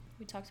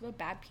talks about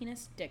bad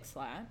penis dick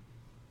slap.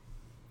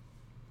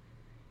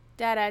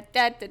 Da da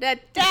da da da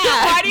da.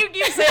 Why do you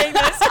keep saying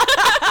this?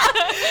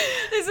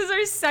 This is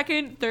our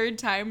third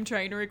time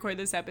trying to record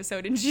this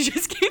episode, and she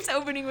just keeps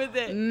opening with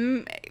it.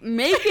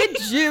 Make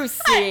it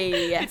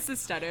juicy. It's the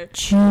stutter.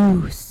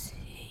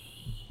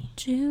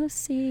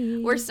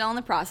 Juicy. We're still in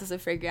the process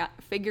of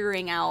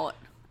figuring out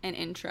an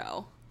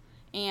intro,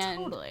 and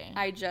totally.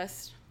 I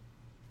just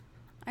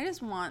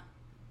want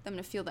them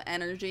to feel the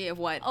energy of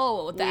what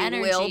the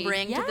energy will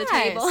bring to the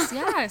table.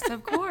 Yes,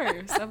 of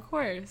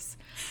course.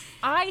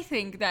 I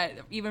think that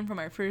even from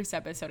our first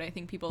episode, I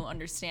think people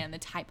understand the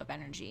type of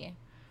energy.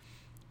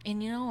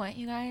 And you know what,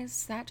 you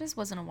guys? That just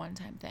wasn't a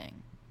one-time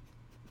thing.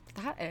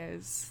 That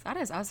is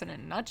us in a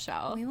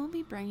nutshell. We will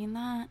be bringing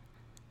that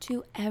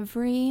to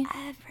every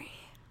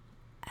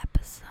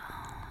episode.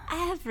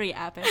 Every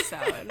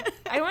episode.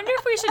 I wonder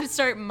if we should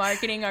start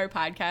marketing our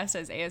podcast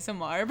as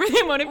ASMR for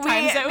the amount of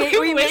times that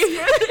we whisper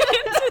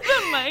into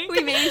the mic.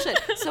 We maybe should.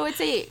 So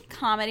it's a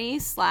comedy /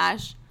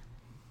 ASMR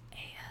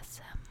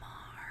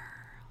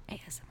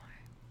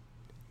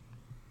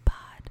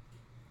podcast.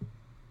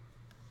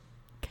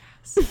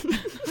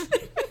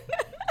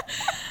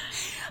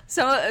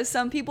 So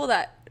some people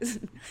that,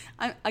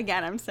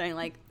 I'm saying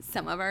like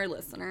some of our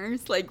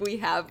listeners, like we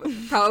have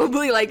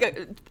probably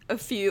like a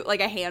few,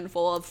 like a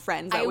handful of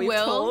friends that we've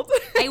told.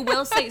 I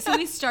will say, so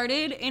we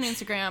started in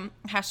Instagram,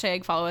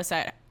 # follow us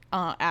at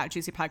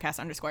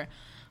 @juicypodcast_.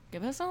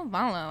 Give us a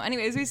follow.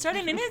 Anyways, we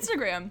started in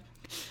Instagram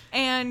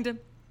and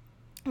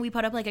we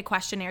put up like a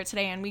questionnaire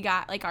today, and we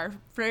got like our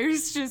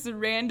first just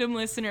random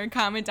listener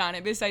comment on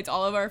it besides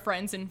all of our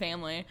friends and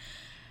family.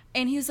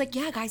 And he was like,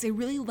 yeah, guys, I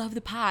really love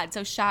the pod.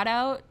 So shout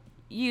out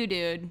you,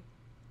 dude.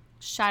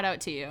 Shout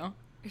out to you.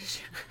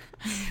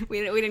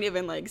 We didn't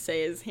even like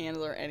say his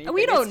handle or anything.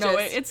 We don't know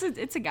it.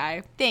 It's a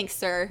guy. Thanks,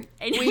 sir.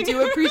 We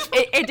do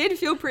appreciate it. Did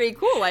feel pretty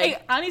cool.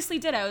 Like, I honestly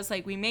did. I was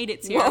like, we made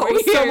it to whoa,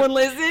 someone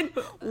listened.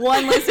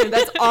 One listener.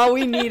 That's all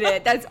we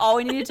needed. That's all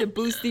we needed to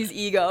boost these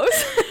egos.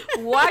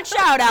 Watch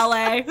out,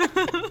 LA.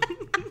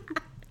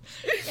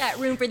 Got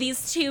room for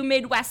these 2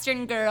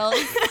 Midwestern girls.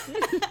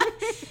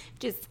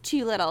 Just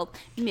 2 little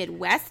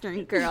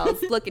Midwestern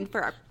girls looking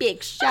for a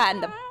big shot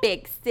in the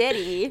big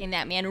city. And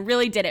that man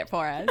really did it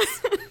for us.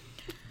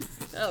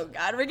 Oh,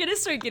 God. We're going to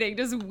start getting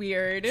just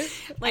weird.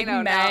 Like,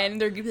 men,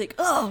 they're going to be like,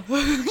 oh.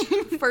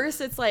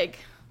 First, it's like,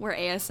 we're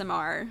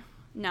ASMR.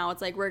 Now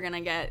it's like, we're going to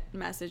get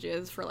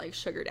messages for, like,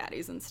 sugar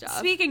daddies and stuff.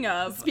 Speaking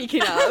of.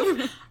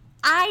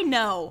 I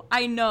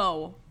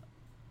know.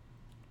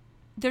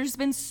 There's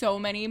been so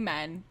many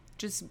men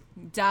just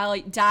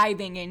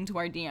diving into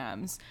our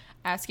DMs,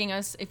 asking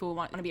us if we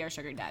want to be our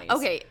sugar daddies.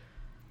 Okay,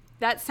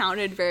 that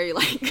sounded very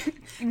like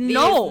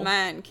no, these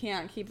men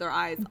can't keep their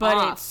eyes but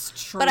off. It's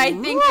true. But I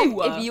think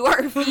if you are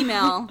a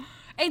female,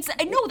 that's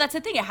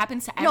the thing. It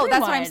happens to everyone. No,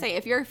 that's what I'm saying.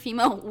 If you're a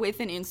female with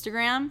an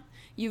Instagram,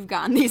 you've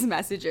gotten these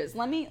messages.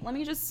 Let me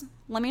just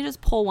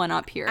pull one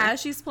up here.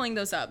 As she's pulling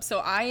those up,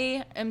 so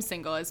I am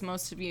single, as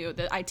most of you.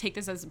 I take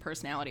this as a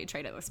personality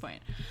trait at this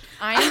point.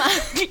 I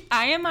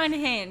am on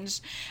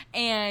Hinge,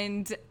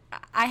 and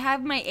I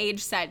have my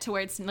age set to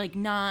where it's like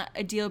not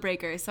a deal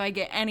breaker, so I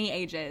get any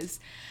ages.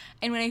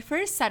 And when I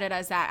first set it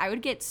as that, I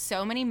would get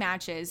so many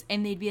matches,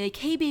 and they'd be like,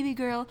 hey, baby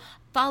girl,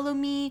 follow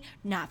me.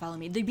 Not follow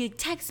me. They'd be like,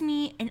 text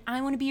me, and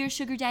I want to be your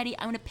sugar daddy.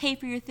 I want to pay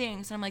for your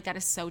things. And I'm like, that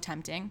is so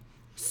tempting.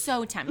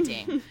 So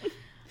tempting.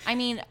 I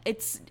mean,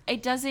 it's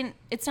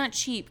not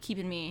cheap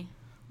keeping me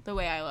the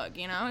way I look,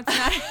 you know? It's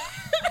not.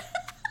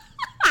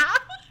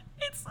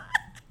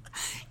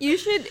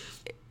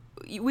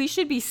 We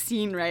should be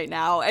seen right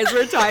now as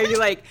we're talking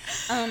like,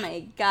 oh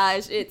my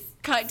gosh, it's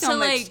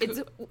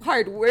it's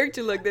hard work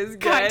to look this good.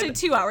 Cut to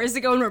 2 hours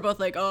ago, and we're both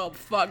like, oh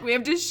fuck, we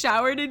have to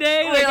shower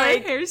today. Like, our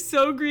hair's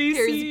so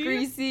greasy. Hair's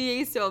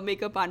greasy, still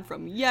makeup on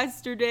from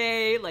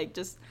yesterday. Like,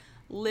 just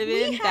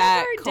living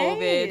that COVID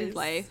days.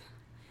 Life.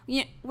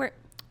 Yeah, we're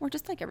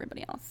just like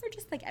everybody else. We're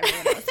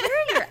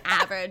your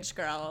average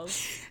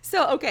girls.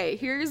 So okay,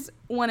 here's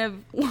one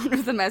of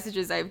the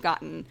messages I've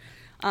gotten.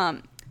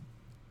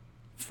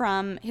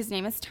 From, his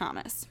name is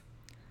Thomas.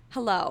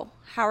 Hello,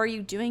 how are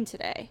you doing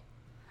today?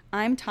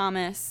 I'm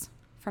Thomas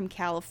from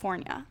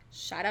California.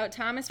 Shout out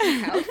Thomas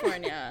from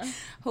California.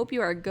 Hope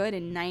you are good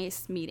and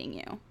nice meeting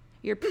you.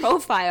 Your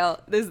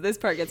profile, this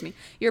part gets me.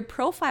 Your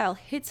profile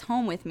hits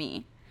home with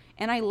me,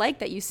 and I like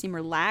that you seem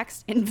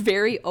relaxed and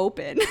very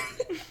open.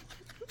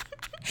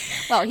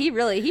 Well, he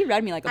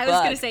read me like a book. I was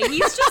going to say,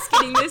 he's just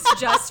getting this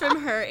just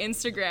from her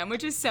Instagram,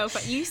 which is so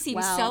fun. You seem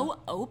so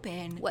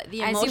open.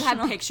 As you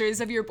have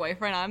pictures of your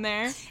boyfriend on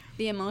there.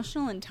 The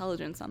emotional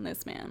intelligence on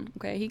this man,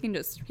 okay? He can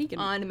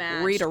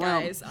unmatched, read a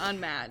room. Guys,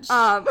 unmatched.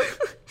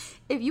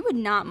 If you would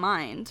not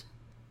mind,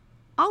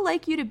 I'll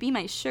like you to be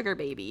my sugar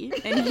baby,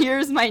 and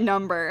here's my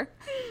number.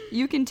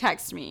 You can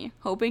text me,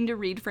 hoping to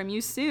read from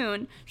you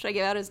soon. Should I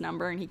give out his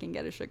number and he can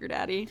get a sugar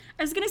daddy?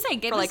 I was going to say,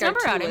 give his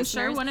number out. I'm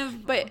sure one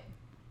of... But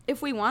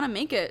if we want to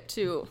make it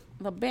to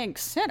the big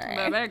city.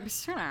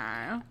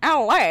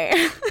 LA.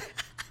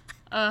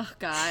 Oh,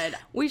 God.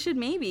 We should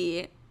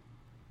maybe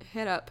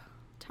hit up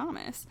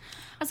Thomas.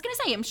 I was going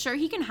to say, I'm sure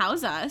he can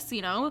house us,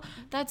 you know?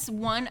 That's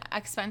one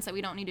expense that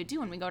we don't need to do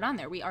when we go down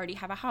there. We already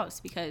have a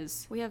house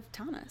because we have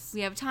Thomas.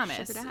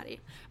 Sugar daddy.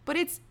 But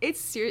it's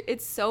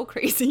so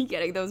crazy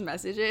getting those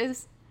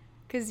messages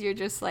because you're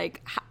just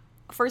like,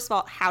 first of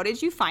all, how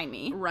did you find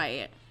me?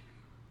 Right.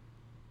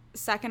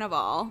 Second of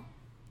all,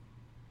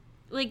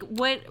 like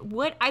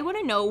what I want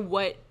to know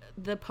what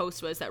the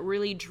post was that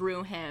really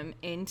drew him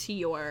into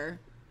your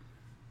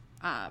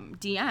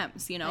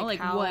DMs, you know? Like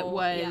how,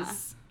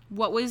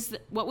 what was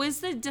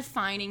the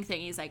defining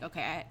thing? He's like,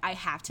 okay, I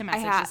have to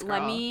message this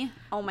girl.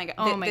 Oh my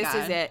God. This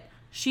is it.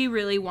 She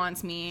really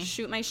wants me.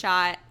 Shoot my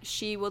shot.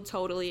 She will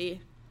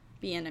totally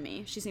be into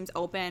me. She seems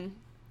open.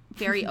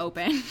 Very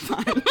open.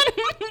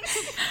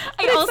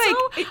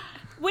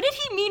 What did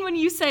he mean when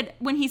he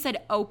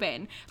said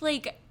open?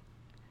 Like,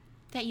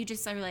 that you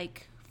just are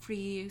like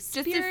free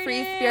spirited? Just a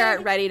free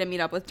spirit ready to meet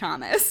up with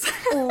Thomas.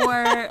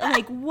 Or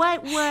like,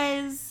 what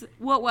was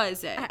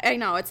it? I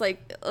know. It's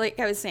like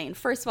I was saying,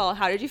 first of all,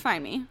 how did you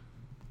find me?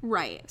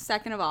 Right.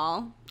 Second of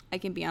all, I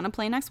can be on a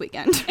plane next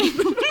weekend.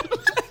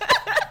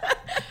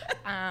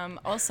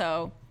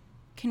 Also,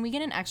 can we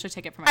get an extra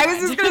ticket for my I was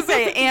just going to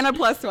say, and a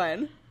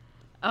 +1.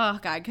 Oh,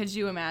 God, could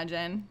you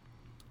imagine?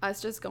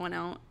 Us just going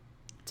out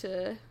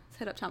to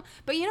hit up Tom.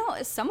 But, you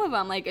know, some of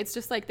them, like, it's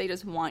just like they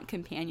just want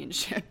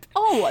companionship.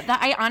 Oh,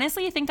 I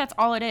honestly think that's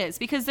all it is.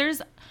 Because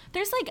there's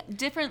like,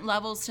 different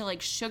levels to,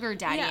 like, sugar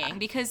daddying. Yeah.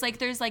 Because, like,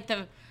 there's, like,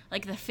 the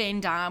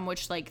fin dom,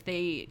 which, like,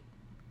 they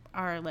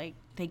are, like,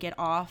 they get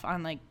off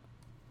on, like,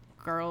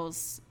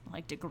 girls,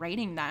 like,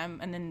 degrading them.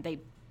 And then they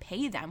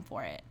pay them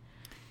for it.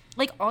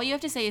 Like, all you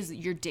have to say is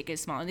your dick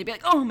is small. And they'd be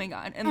like, oh, my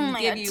God. And oh,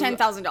 my God,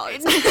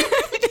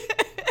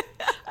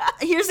 $10,000.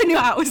 Here's a new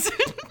house.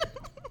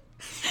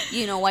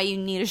 You know why you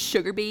need a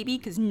sugar baby?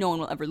 Because no one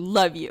will ever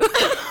love you.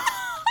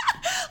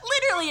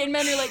 Literally. And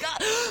men are like,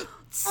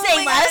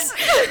 say less.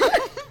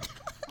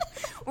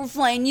 We're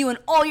flying you and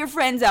all your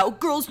friends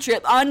out. Girls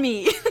trip on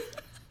me.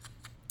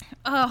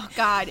 Oh,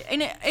 God.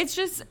 And it's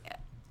just...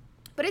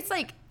 But it's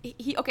like,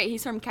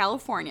 he's from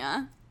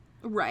California.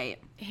 Right.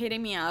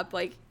 Hitting me up.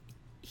 Like,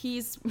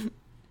 he's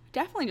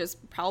definitely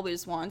probably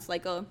just wants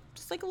like a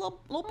little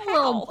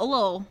pal. A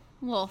little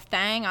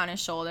thang on his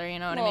shoulder, you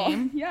know what I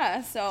mean?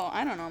 Yeah, so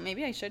I don't know.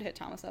 Maybe I should hit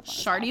Thomas up on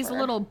Shardy's a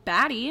little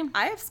baddie.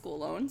 I have school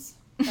loans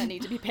that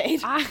need to be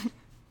paid.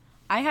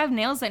 I have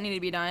nails that need to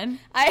be done.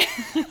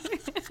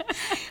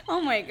 Oh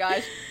my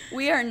gosh.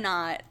 We are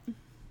not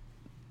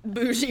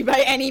bougie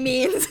by any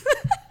means.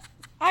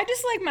 I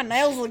just like my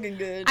nails looking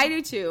good. I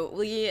do too.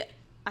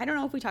 I don't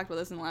know if we talked about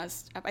this in the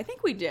last ep. I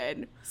think we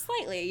did.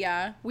 Slightly,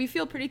 yeah. We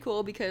feel pretty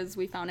cool because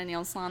we found a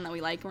nail salon that we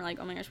like, and we're like,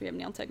 oh my gosh, we have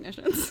nail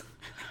technicians.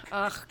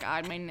 Ugh,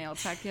 God, my nail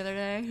tech the other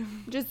day.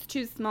 Just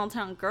two small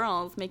town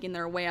girls making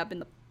their way up in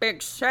the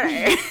big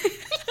city.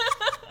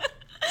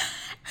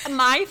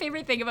 My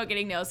favorite thing about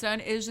getting nails done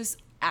is just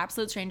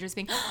absolute strangers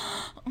being,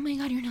 oh my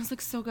God, your nails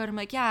look so good. I'm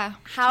like, yeah.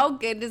 How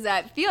good does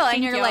that feel? Thank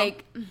and you're you.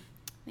 like,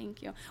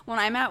 thank you. When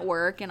I'm at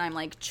work and I'm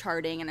like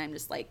charting and I'm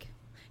just like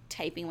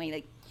typing away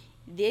like,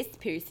 this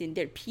person,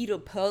 their pedal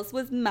pulse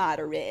was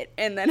moderate.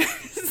 And then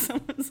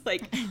someone's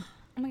like, oh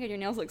my God, your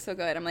nails look so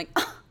good. I'm like,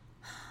 oh.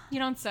 You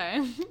don't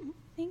say.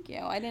 Thank you.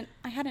 I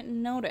hadn't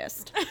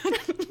noticed.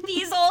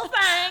 These old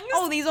things.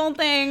 Oh, these old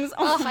things.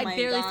 Oh, I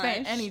barely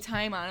spent any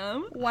time on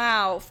them.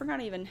 Wow. Forgot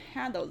I even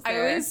had those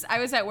there. I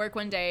was at work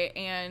one day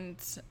and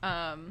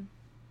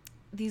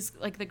these,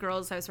 like, the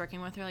girls I was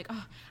working with were like,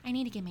 oh, I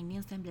need to get my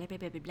nails done, blah, blah,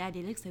 blah, blah, blah.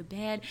 They look so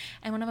bad.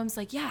 And one of them's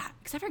like, yeah,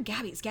 except for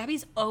Gabby's.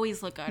 Gabby's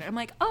always look good. I'm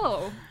like,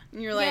 oh.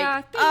 And you're like,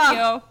 yeah,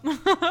 thank you.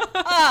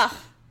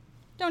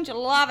 Don't you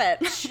love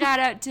it? Shout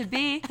out to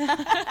B.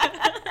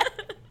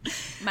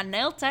 My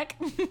nail tech.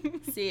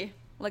 See,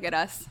 look at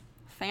us.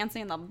 Fancy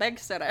in the big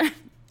city.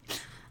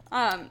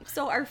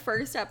 So our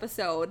first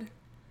episode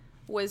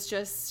was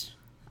just,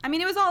 I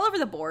mean, it was all over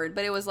the board,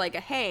 but it was like a,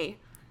 hey,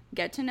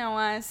 get to know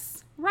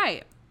us.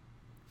 Right.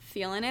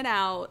 Feeling it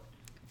out.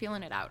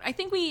 I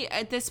think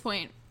at this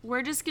point,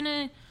 we're just going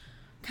to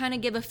kind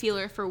of give a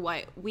feeler for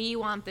what we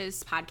want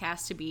this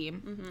podcast to be,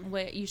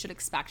 what you should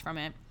expect from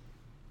it.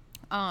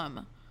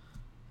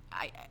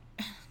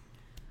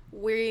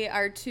 We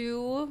are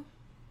two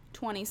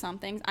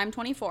 20-somethings. I'm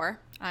 24.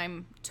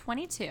 I'm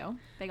 22.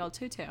 Big old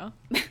tutu.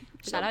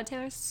 Shout out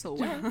Taylor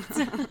Swift.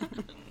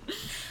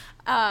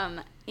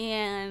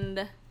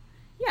 And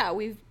yeah,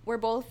 we're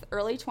both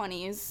early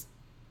 20s.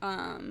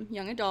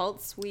 Young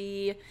adults.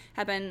 We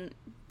have been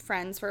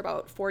friends for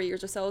about 4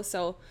 years or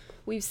so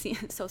we've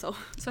seen so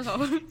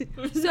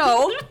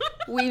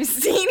we've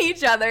seen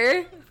each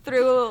other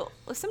through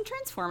some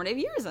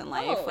transformative years in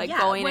life,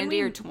 going into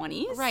your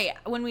 20s. Right.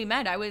 When we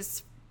met, I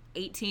was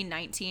 18,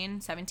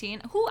 19,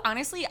 17. Who,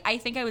 honestly, I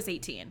think I was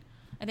 18.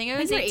 I think I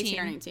was 18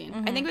 or 19.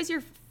 I think it was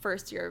your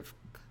first year of,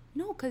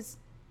 no, because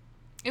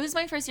it was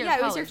my first year of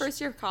college. Yeah, it was your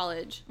first year of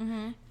college.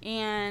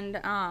 And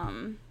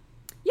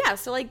yeah,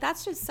 so like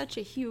that's just such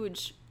a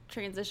huge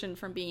transition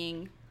from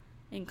being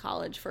in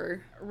college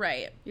for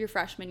your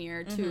freshman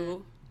year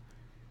to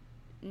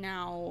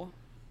now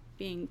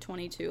being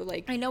 22.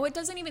 Like, I know it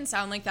doesn't even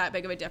sound like that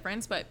big of a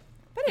difference, but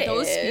it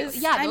those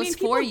is. Yeah, I those mean,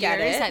 4 people get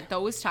years it. at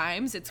those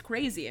times, it's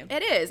crazy.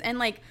 It is. And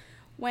like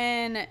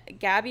when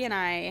Gabby and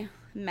I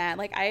met,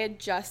 like I had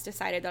just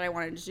decided that I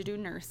wanted to do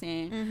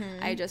nursing.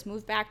 I had just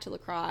moved back to La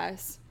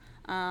Crosse.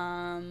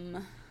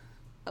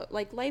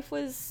 Like life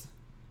was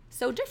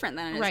so different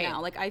than it is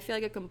now. Like I feel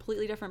like a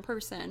completely different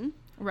person.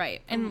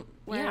 Right. And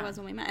where I was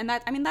when we met. And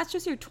that, I mean, that's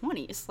just your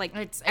 20s. Like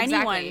It's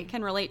anyone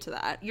can relate to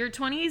that. Your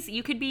 20s,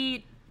 you could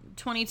be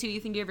 22, you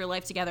think you have your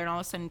life together, and all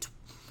of a sudden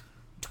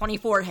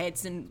 24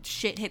 hits and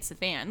shit hits the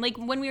fan. Like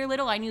when we were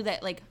little, I knew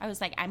that, like, I was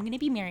like, I'm going to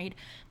be married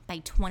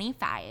by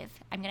 25.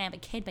 I'm going to have a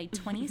kid by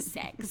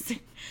 26.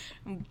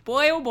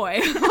 Boy, oh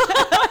boy.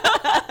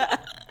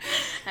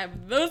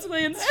 Have those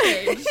plans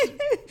changed?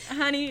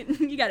 Honey,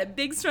 you got a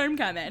big storm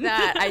coming.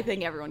 That, I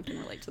think everyone can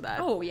relate to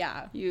that. Oh,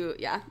 yeah.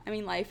 I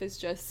mean, life is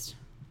just,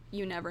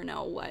 you never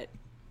know what,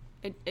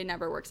 it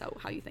never works out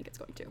how you think it's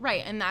going to.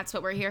 Right, and that's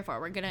what we're here for.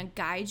 We're going to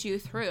guide you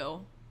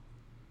through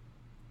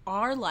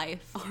our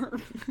life.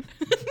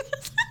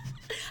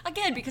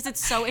 Again, because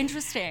it's so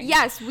interesting.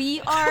 Yes,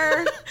 we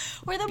are.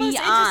 We're the most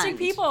interesting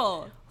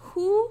people.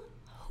 Who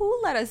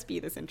let us be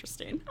this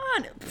interesting?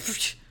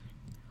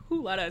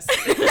 Who let us?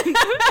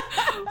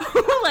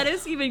 Who let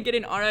us even get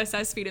an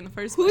RSS feed in the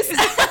first place?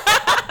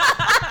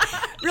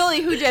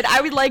 Really, who did?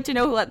 I would like to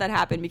know who let that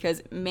happen,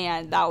 because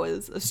man, that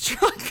was a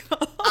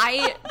struggle.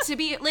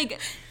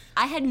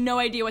 I had no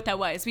idea what that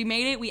was. We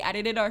made it. We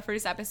edited our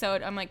first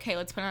episode. I'm like, okay,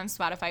 let's put it on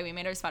Spotify. We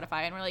made our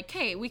Spotify, and we're like,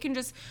 hey, we can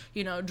just,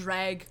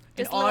 drag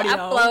an audio.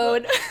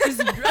 Upload.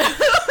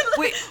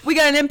 we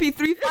got an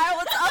MP3 file.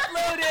 Let's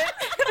upload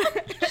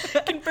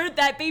it. Convert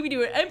that baby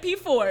to an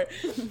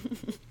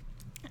MP4.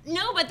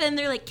 No, but then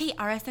they're like, okay,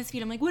 RSS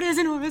feed. I'm like, what is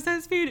an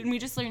RSS feed? And we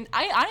just learned.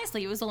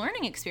 Honestly, it was a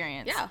learning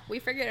experience. Yeah, we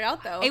figured it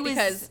out, though.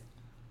 Because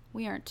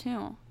we are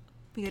too.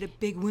 We got a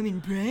big women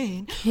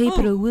brain.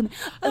 Capital women.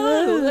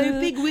 Our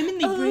big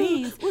womanly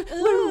brains. We're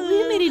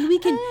women and we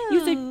can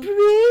use our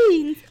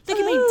brains. Look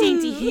at my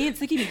dainty hands.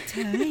 Look at me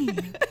tiny.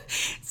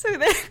 So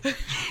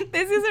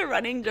this is a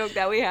running joke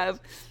that we have.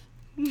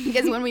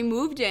 Because when we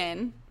moved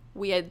in,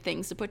 we had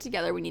things to put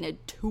together. We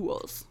needed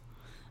tools.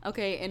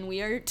 Okay, and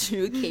we are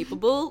two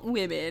capable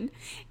women.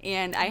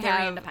 And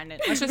very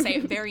independent. Let's just say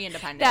very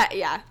independent.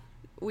 I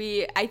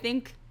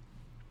think...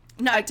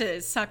 Not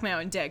to suck my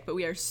own dick, but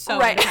we are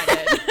so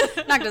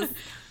independent. Not to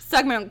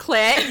suck my own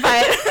clit,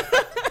 but...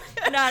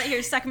 Not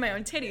here sucking my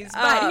own titties,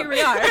 but here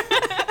we are.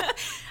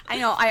 I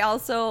know.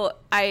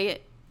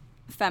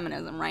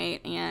 Feminism, right?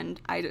 And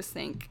I just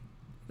think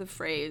the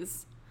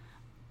phrase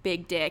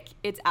big dick,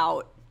 it's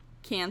out.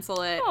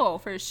 Cancel it. Oh,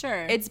 for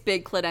sure. It's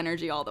big clit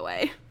energy all the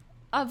way.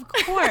 Of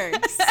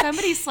course.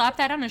 Somebody slap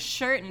that on a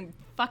shirt and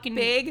fucking...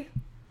 Big.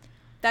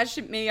 That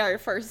should be our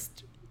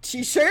first...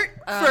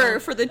 t-shirt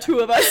for the two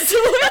of us.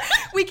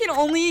 We can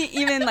only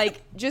even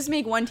just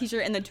make one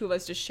t-shirt and the two of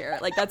us just share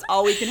it. That's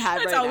all we can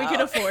have. That's all we can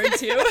afford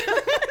to.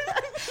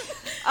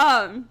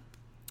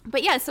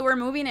 But yeah, so we're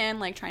moving in,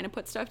 trying to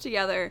put stuff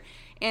together,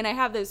 and I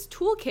have this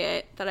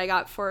toolkit that I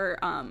got for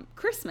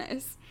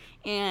Christmas,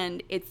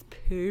 and it's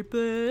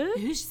purple.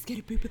 She's got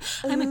a purple.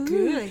 I'm a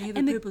girl. I have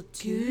a purple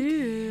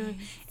toolkit.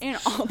 And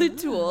all the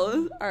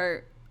tools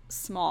are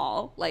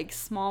small,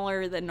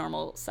 smaller than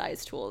normal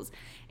size tools.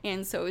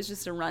 And so it was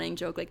just a running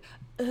joke,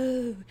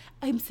 oh,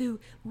 I'm so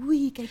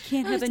weak, I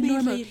can't have a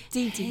normal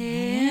dainty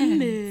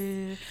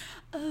hammer.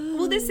 Oh.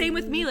 Well, the same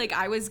with me.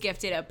 I was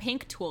gifted a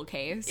pink tool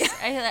case.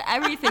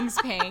 Everything's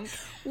pink.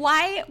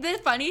 Why? The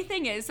funny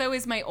thing is,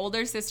 my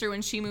older sister,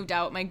 when she moved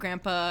out, my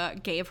grandpa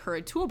gave her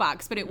a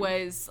toolbox, but it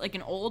was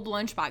an old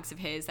lunchbox of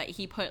his that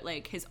he put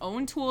his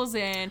own tools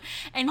in,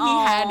 and he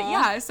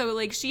had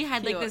so she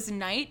had Cute. this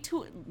nice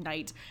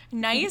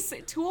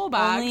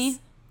toolbox. Only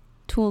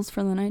tools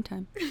for the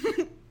nighttime.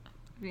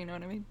 You know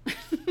what I mean?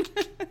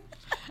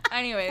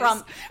 Anyways,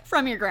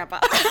 from your grandpa.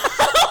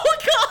 Oh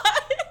God.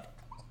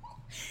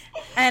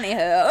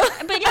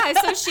 Anywho, but yeah,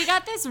 so she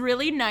got this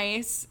really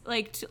nice,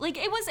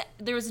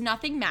 there was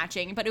nothing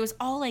matching, but it was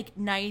all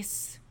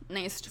nice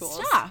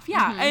tools stuff.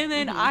 Yeah, and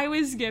then I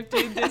was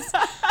gifted this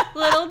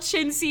little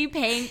chintzy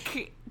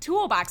pink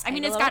toolbox. I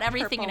mean, it's got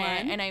everything in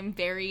it, and I'm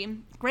very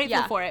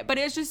grateful for it. But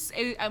it's just,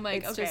 I'm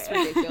like, it's okay. just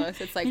ridiculous.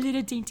 It's a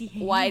little dainty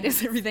hand. Why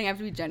does everything have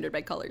to be gendered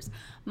by colors?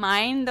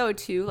 Mine, though,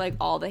 too,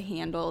 all the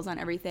handles on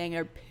everything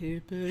are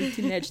purple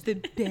to match the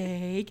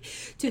bag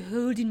to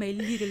hold in my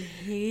little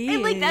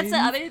hand. And that's the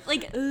other,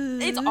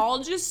 it's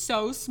all just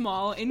so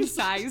small and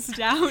sized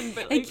down.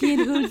 But I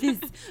can't hold this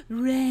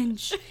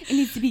wrench. It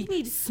needs to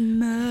be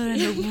small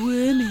on a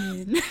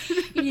woman.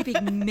 You need a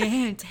big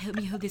man to help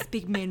me hold this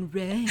big man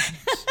wrench.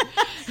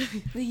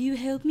 Will you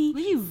help me?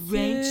 Will you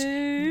wrench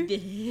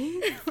this?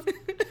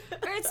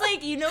 Or it's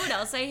you know what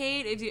else I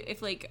hate?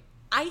 If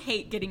I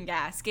hate getting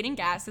gas. Getting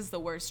gas is the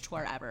worst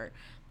chore ever.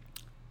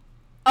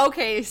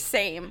 Okay,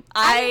 same.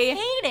 I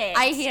hate it.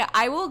 I hate it.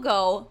 I will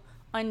go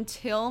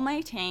until my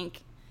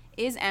tank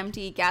is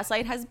empty.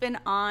 Gaslight has been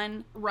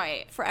on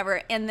right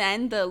forever, and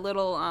then the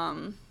little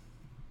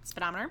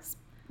speedometer.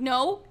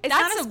 No, It's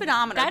not a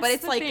speedometer, but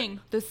it's like thing.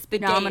 the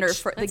speedometer gauge.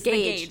 for the That's the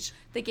gauge. gauge.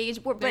 The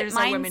gauge. But There's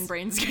mine's, our women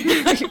brains.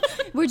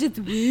 we're just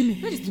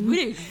women.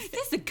 Is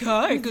this a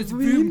car? It goes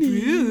vroom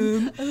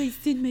vroom. Oh, I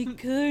sit in my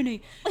car and I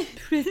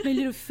press my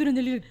little foot on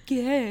the little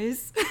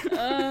gas.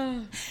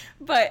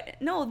 But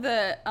no,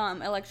 the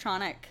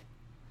electronic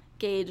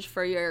gauge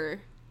for your,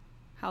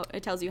 how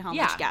it tells you how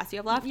much gas you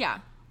have left. Yeah.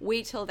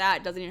 Wait till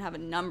that doesn't even have a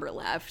number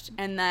left,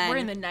 and then We're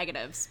in the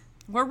negatives.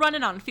 We're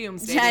running on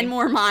fumes, baby. 10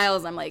 more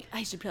miles. I'm like,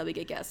 I should probably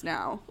get gas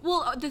now.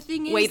 Well, the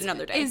thing is, Wait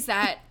another day. is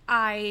that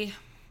I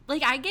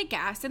get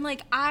gas, and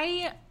like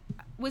I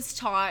was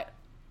taught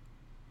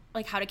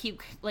like how to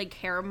keep like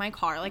care of my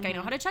car. Like I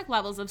know how to check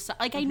levels of stuff.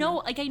 Like I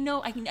know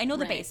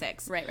the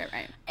basics. Right.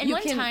 And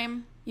one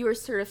time you were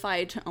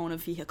certified to own a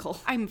vehicle.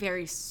 I'm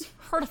very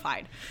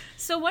certified.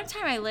 So one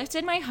time I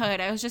lifted my hood.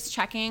 I was just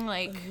checking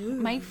like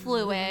my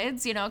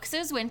fluids, you know, because it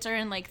was winter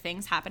and like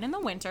things happen in the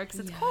winter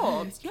because it's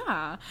cold.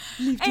 Yeah.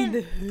 Lifting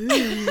the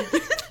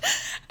hood.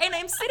 And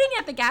I'm sitting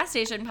at the gas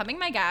station pumping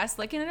my gas,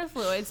 looking at the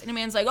fluids, and a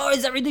man's like, "Oh,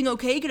 is everything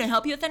okay? Can I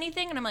help you with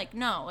anything?" And I'm like,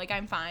 "No, like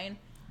I'm fine."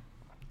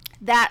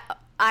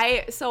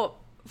 So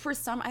for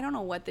some, I don't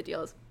know what the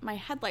deal is. My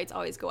headlights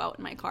always go out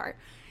in my car,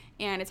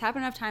 and it's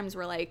happened enough times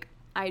where like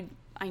I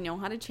know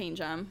how to change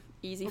them,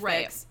 easy fix.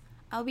 Right.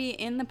 I'll be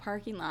in the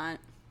parking lot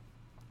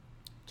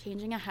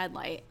changing a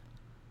headlight,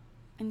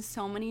 and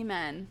so many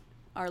men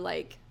are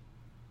like,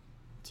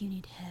 "Do you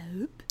need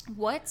help?"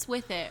 What's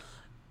with it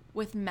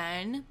with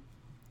men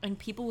and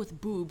people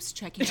with boobs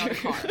checking out a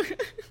car?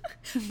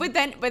 But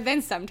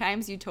then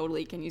sometimes you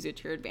totally can use it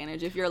to your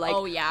advantage if you're like,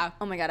 Oh yeah.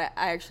 "Oh my god, I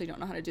actually don't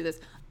know how to do this."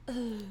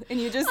 And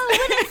you just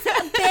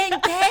Bang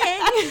bang.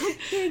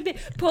 bang, bang,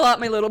 pull out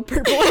my little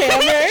purple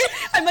hammer.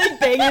 I'm like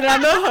banging it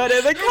on the hood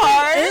of the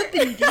car.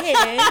 Open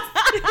this.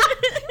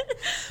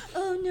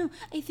 Oh no,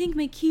 I think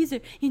my keys are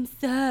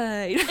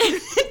inside.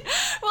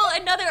 Well,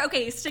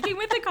 sticking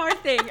with the car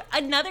thing,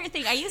 another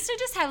thing, I used to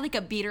just have like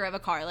a beater of a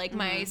car. Like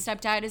my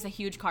stepdad is a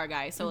huge car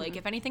guy, so like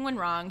if anything went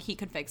wrong, he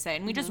could fix it.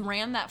 And we just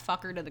ran that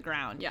fucker to the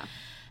ground. Yeah.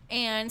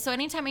 And so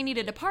anytime I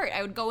needed a part,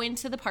 I would go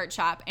into the part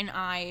shop and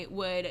I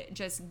would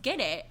just get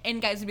it.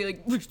 And guys would be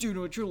like, "Do you know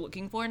what you're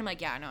looking for?" And I'm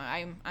like, "Yeah, no,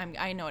 I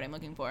know what I'm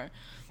looking for."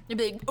 They'd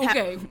be like,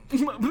 "Okay."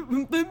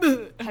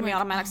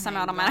 Semi-automatic,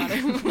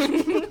 semi-automatic.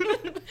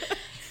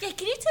 Yeah,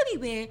 can you tell me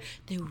where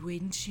the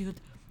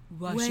windshield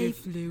washer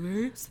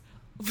fluids?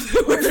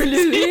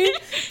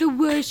 The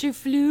washer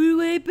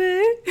fluid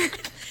wiper.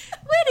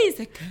 What is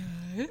a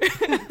car?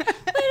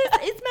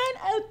 It's man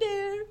out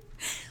there.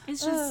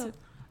 It's just...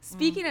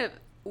 Speaking of,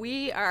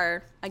 we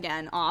are,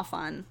 again, off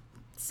on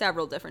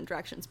several different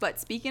directions. But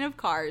speaking of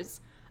cars,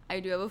 I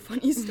do have a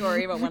funny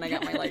story about when I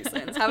got my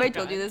license. Have I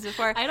told you this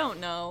before? I don't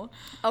know.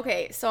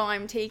 Okay, so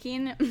I'm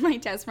taking my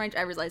test for my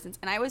driver's license,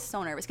 and I was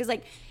so nervous because,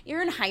 like,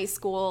 you're in high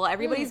school,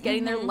 everybody's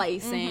getting their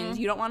license.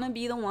 You don't want to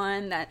be the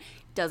one that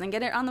doesn't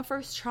get it on the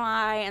first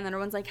try, and then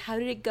everyone's like, "How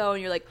did it go?"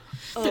 And you're like,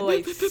 "Oh,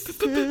 I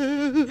sucked."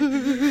 And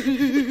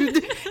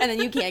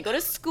then you can't go to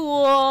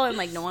school, and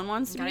like no one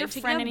wants to be your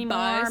friend anymore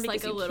bus, because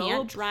like you a little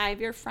can't drive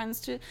your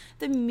friends to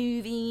the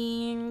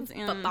movies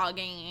and football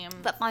game.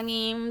 football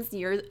games.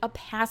 You're a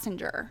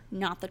passenger,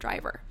 not the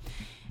driver.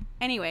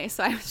 Anyway,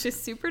 so I was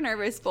just super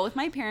nervous. Both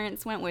my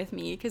parents went with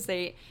me because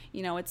they,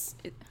 you know,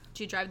 Did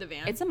you drive the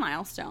van? it's a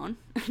milestone.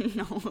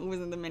 No, it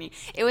wasn't the Mini.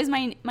 It was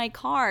my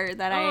car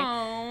that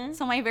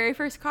so my very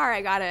first car,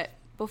 I got it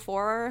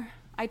before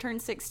I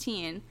turned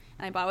 16, and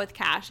I bought it with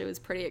cash. It was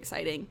pretty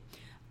exciting.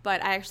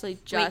 But I actually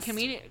just...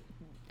 Wait,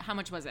 how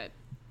much was it?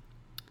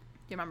 Do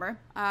you remember?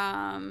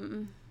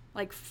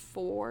 Like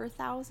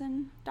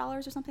 $4,000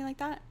 or something like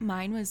that.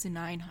 Mine was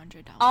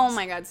 $900. Oh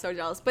my god, so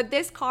jealous. But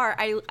this car,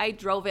 I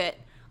drove it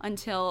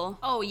until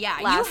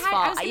last fall.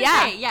 I was gonna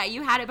say, yeah,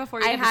 you had it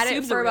before you I had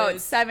it for about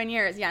roots. 7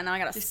 years. Yeah, now I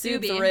got to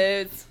soup the Subi.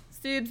 roots.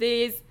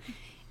 Soupsies.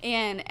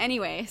 And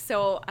anyway,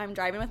 so I'm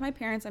driving with my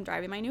parents. I'm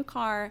driving my new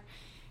car.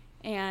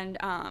 And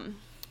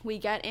we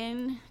get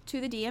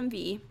into the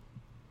DMV.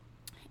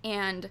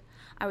 And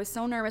I was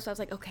so nervous. I was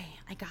like, okay,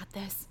 I got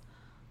this.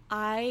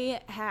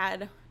 I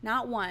had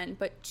not one,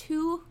 but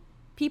 2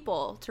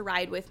 people to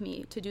ride with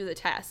me to do the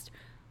test.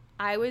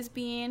 I was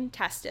being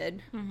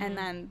tested, and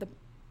then the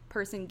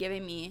person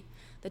giving me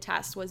the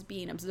test was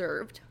being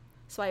observed.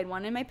 So I had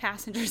one in my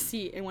passenger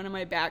seat and one in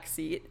my back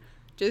seat,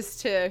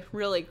 just to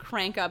really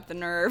crank up the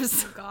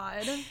nerves. Oh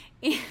God.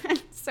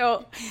 And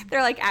so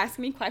they're like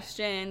asking me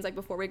questions like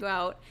before we go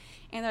out,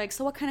 and they're like,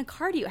 "So what kind of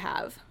car do you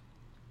have?"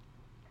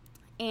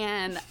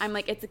 And I'm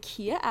like, "It's a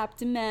Kia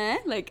Optima."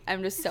 Like,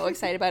 I'm just so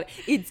excited about it.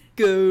 It's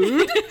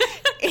good.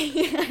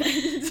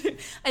 And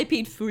I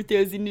paid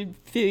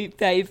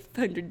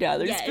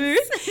 $4,500 for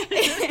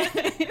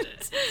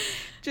it.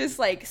 Just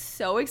like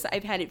so excited.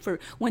 I've had it for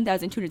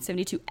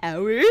 1,272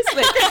 hours.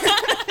 Like,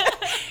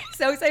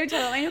 so excited to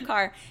tell about my new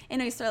car.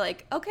 And I start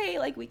like, okay,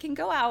 like we can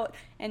go out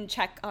and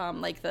check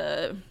like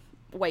the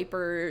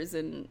wipers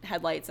and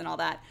headlights and all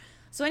that.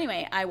 So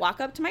anyway, I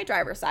walk up to my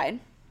driver's side.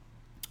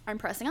 I'm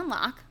pressing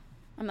unlock.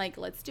 I'm like,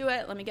 let's do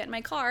it. Let me get in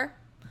my car.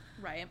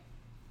 Right.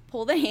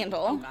 pull the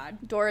handle. Oh,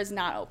 God. Door is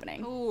not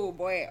opening. Oh,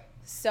 boy.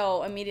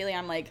 So immediately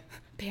I'm like,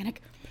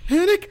 panic.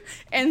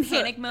 And so,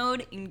 Panic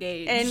mode,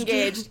 engaged.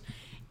 Engaged.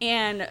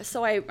 And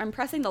so I'm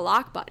pressing the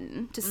lock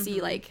button to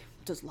see, like,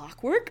 does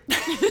lock work?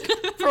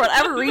 For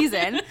whatever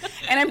reason.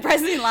 And I'm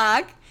pressing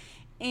lock.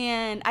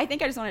 And I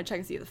think I just wanted to check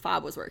and see if the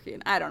fob was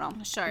working. I don't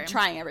know. Sure. I'm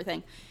trying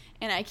everything.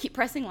 And I keep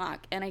pressing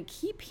lock. And I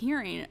keep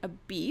hearing a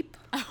beep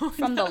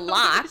from the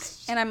lock.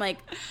 And I'm like,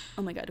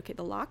 oh, my God. Okay,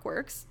 the lock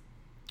works.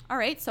 All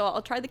right, so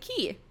I'll try the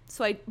key.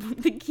 So I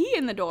put the key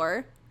in the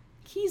door.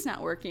 Key's not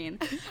working.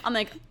 I'm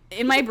like,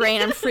 in my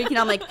brain, I'm freaking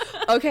out. I'm like,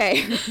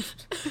 okay,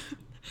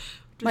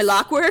 my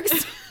lock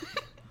works,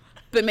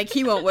 but my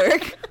key won't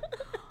work.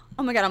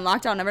 Oh my God, I'm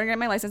locked out. I'm never gonna get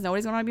my license.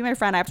 Nobody's gonna want to be my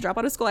friend. I have to drop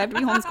out of school. I have to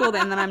be homeschooled,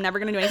 and then I'm never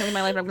gonna do anything with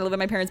my life. I'm gonna live in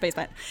my parents'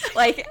 basement.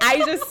 Like, I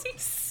just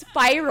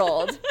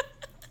spiraled.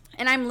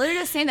 And I'm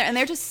literally just standing there, and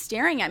they're just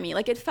staring at me.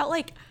 Like, it felt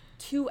like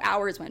 2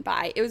 hours went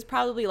by. It was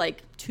probably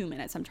like 2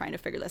 minutes. I'm trying to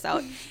figure this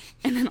out.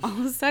 And then all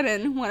of a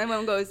sudden, one of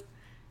them goes,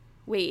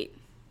 wait,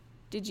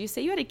 did you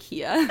say you had a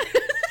Kia?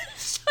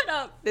 Shut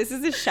up. This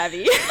is a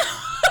Chevy.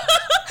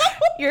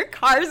 Your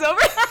car's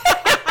over.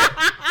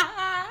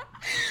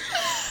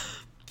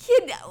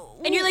 Kid.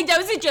 And you're like, that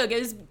was a joke. It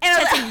was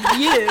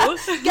testing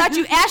you. Got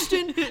you,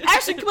 Ashton.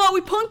 Ashton, come on,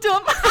 we punked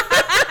him.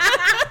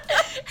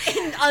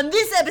 And on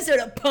this episode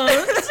of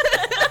Punked.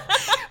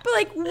 But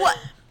like, what?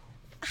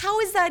 How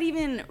is that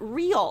even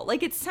real?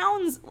 Like, it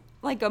sounds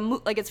like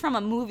like it's from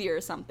a movie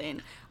or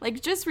something.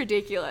 Like, just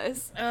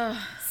ridiculous.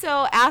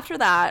 So after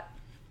that,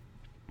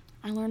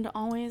 I learned to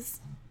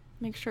always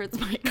make sure it's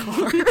my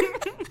car.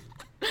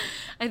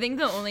 I think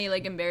the only,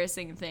 like,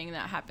 embarrassing thing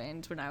that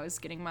happened when I was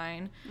getting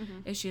mine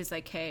is she was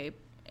like, hey,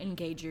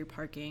 engage your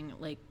parking,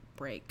 like,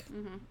 brake.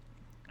 And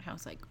I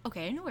was like,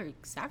 okay, I know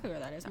exactly where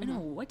that is. I know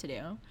what to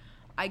do.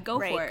 I go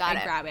for it.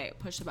 I grab it,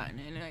 push the button,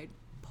 and I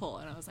pull.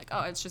 And I was like,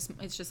 oh, it's just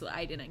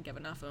I didn't give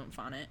enough oomph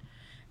on it.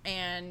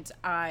 And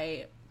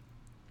I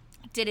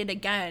did it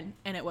again,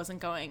 and it wasn't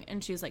going.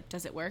 And she was like,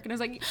 does it work? And I was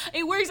like,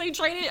 it works. I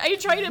tried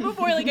it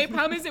before. Like, I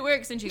promise it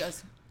works. And she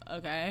goes,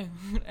 okay.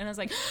 And I was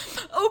like,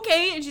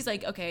 okay. And she's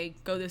like, okay,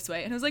 go this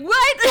way. And I was like,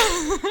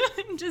 what?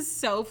 I'm just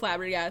so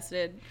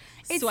flabbergasted,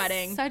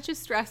 sweating. It's such a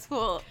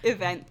stressful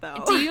event,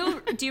 though. Do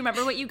you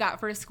remember what you got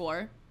for a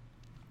score?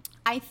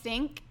 I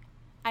think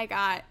I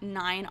got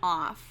 9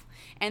 off.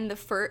 And the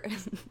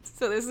first,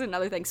 so this is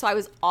another thing. So I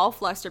was all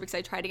flustered because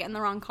I tried to get in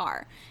the wrong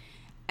car.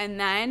 And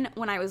then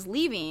when I was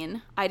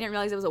leaving, I didn't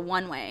realize it was a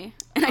one-way.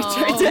 And I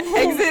tried to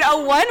exit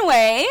a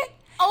one-way.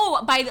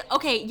 Oh,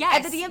 okay,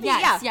 yes. At the DMV,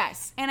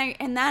 yes.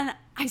 And then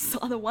I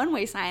saw the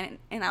one-way sign,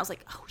 and I was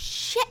like, oh,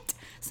 shit.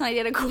 So I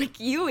did a quick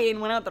U-turn,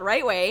 went out the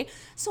right way.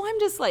 So I'm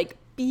just, like,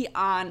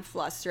 beyond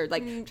flustered.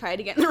 Like, tried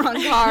to get in the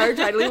wrong car,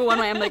 tried to leave a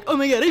one-way. I'm like, oh,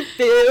 my God, I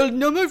failed.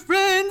 No more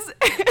friends.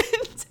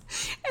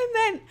 And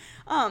then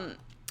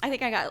I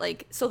think I got,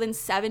 like, so then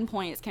 7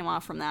 points came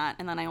off from that,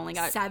 and then I only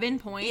got 7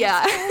 points?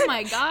 Yeah. Oh,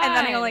 my God. And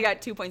then I only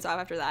got 2 points off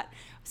after that.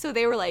 So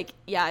they were like,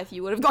 yeah, if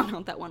you would have gone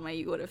out that one way,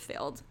 you would have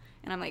failed.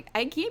 And I'm like,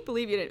 I can't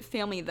believe you didn't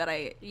fail me that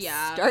I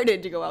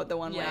started to go out the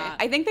one way.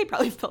 I think they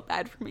probably felt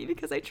bad for me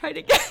because I tried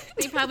to get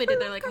They probably did.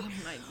 They're like, oh,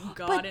 my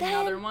God,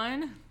 another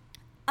one?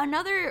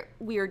 Another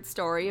weird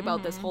story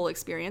about this whole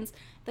experience,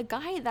 the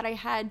guy that I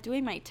had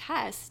doing my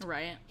test,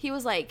 right? He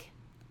was like,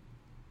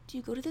 do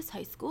you go to this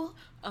high school?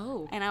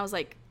 Oh. And I was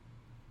like,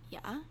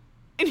 yeah.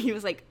 And he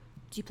was like,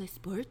 do you play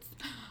sports?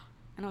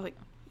 And I was like,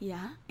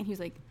 yeah. And he was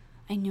like,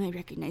 I knew I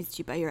recognized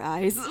you by your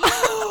eyes.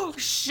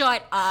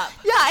 Shut up.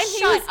 Yeah, and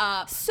he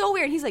was so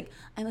weird. He's like,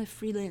 I'm a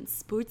freelance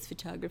sports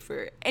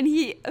photographer. And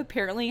he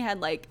apparently had,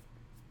 like,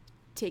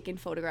 taken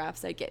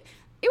photographs. It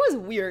was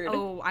weird.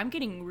 Oh, I'm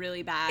getting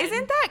really bad.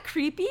 Isn't that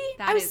creepy?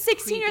 I was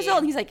 16 years old,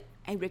 and he's like,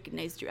 I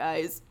recognized your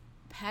eyes.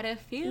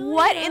 Pedophilia.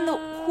 What in the...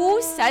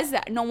 Who says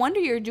that? No wonder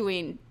you're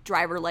doing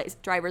driver's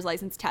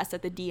license test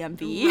at the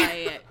DMV.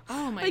 Right.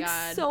 Oh, my like,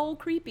 God. So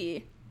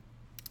creepy.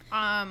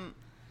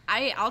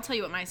 I'll tell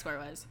you what my score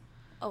was.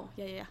 Oh,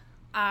 yeah.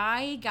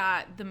 I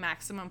got the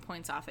maximum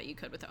points off that you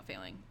could without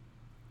failing.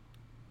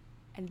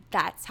 And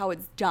that's how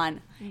it's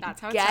done. That's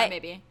how it's done,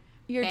 baby.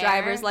 Your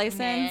driver's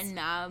license.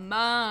 Minimum.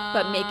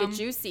 But make it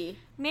juicy.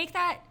 Make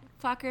that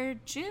fucker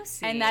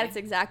juicy. And that's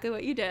exactly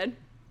what you did.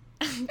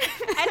 And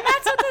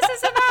that's what this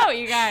is about,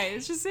 you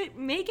guys. Just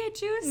make it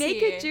juicy.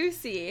 Make it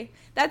juicy.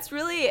 That's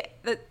really...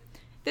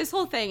 This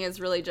whole thing is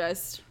really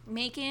just...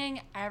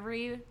 making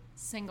every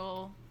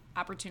single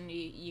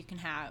opportunity you can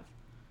have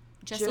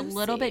just juicy. A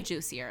little bit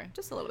juicier.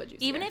 Just a little bit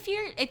juicier. Even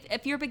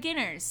if you're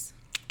beginners,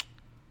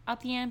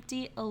 up the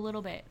ante a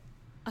little bit.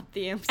 Up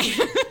the ante.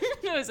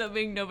 I was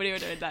hoping nobody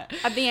would have heard that.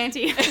 Up the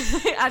ante.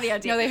 Up the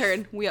ante. No, they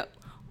heard.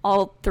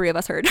 All 3 of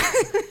us heard.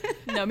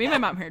 No, me and my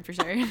mom heard for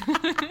sure.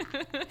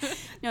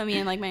 No, me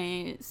and, like,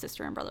 my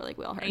sister and brother, like,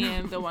 we all heard.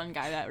 And the one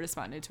guy that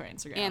responded to our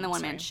Instagram. And the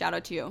one man. Shout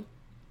out to you.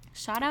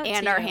 Shout out to you.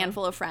 And our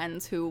handful of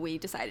friends who we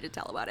decided to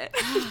tell about it.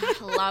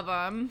 Love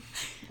them.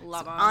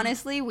 Love them.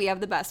 Honestly, we have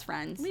the best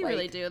friends. We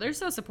really do. They're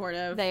so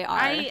supportive. They are.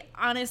 I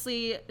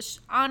honestly,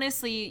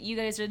 you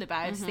guys are the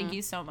best. Thank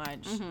you so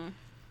much.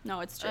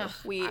 No, it's true.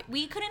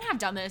 We couldn't have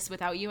done this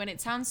without you, and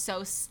it sounds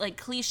so like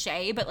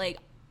cliche, but like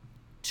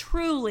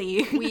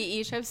truly, we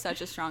each have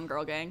such a strong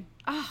girl gang.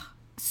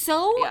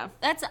 So Yeah.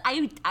 that's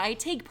I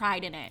take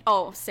pride in it.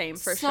 Oh, same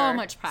for sure. So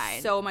much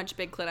pride. So much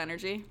big clit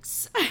energy.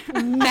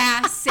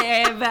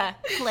 Massive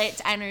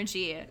clit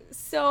energy.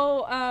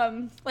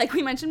 So, like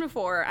we mentioned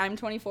before, I'm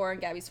 24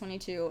 and Gabby's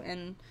 22,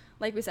 and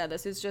like we said,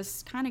 this is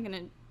just kind of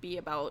gonna be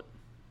about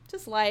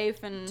just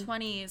life and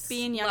 20s,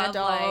 being young love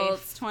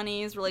adults, life,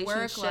 20s,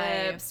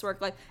 relationships, work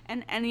life,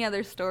 and any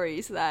other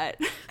stories that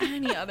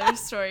any other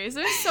stories.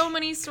 There's so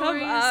many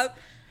stories. come up.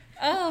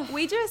 Oh,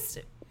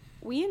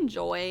 we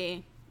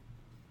enjoy,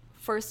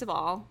 first of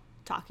all,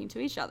 talking to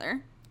each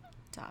other.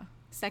 Duh.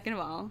 Second of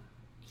all,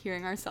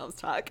 hearing ourselves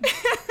talk.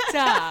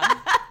 Duh.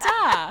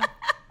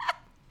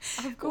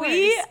 Of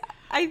course.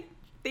 I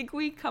think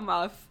we come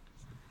off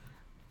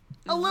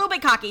a little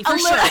bit cocky, for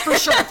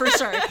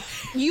sure.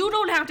 You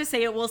don't have to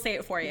say it, we'll say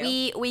it for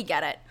you. We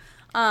get it.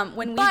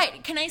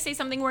 But can I say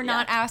something? We're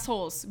not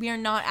assholes. We are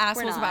not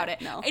assholes about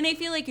it. No. And I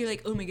feel like you're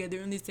like, oh my god,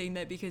 they're only saying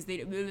that because they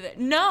don't.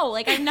 No,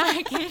 like I'm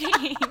not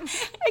kidding.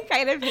 I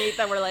kind of hate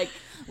that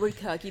we're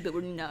cocky, but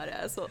we're not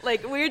assholes.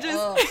 Like we're just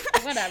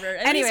whatever.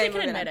 At Anyway, least we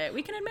can admit it.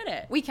 We can admit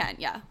it. We can,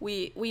 yeah.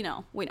 We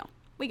know. We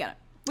get it.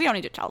 We don't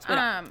need to tell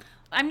us.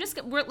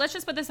 Let's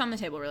just put this on the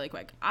table really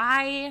quick.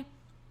 I'm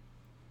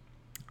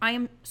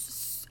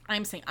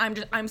single. I'm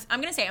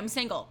gonna say I'm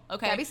single.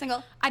 Okay. Gabby's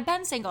single. I've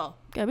been single.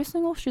 Gabby's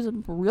single. She's a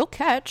real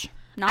catch.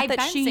 Not I've that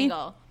been she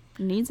single.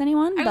 needs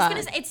anyone. I was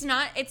gonna say it's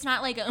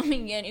not like oh my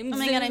god,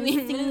 I'm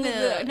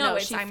single. No,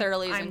 she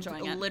thoroughly is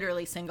enjoying it. I'm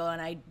literally single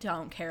and I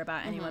don't care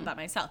about anyone but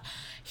myself.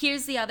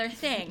 Here's the other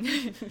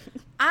thing.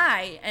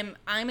 I'm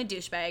a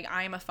douchebag.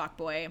 I am a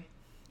fuckboy.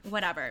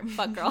 Whatever.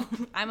 Fuck girl.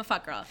 I'm a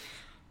fuck girl.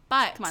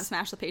 But come on,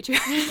 smash the Patreon.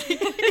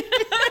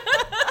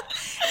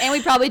 And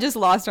we probably just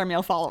lost our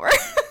male follower.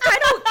 I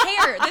don't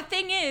care. The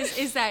thing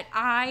is that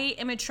I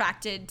am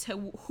attracted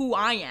to who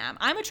I am.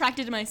 I'm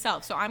attracted to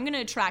myself, so I'm going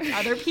to attract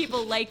other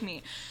people like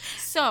me.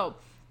 So,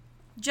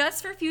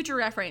 just for future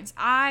reference,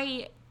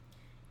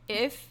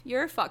 if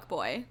you're a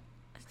fuckboy,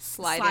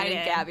 slide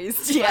in Gabby's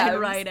DMs. Slide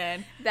right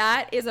in.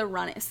 That is a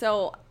run.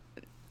 So,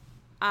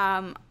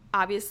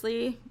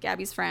 obviously,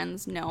 Gabby's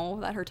friends know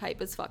that her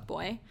type is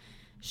fuckboy.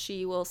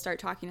 She will start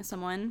talking to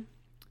someone,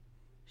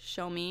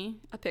 show me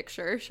a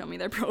picture, show me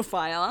their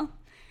profile,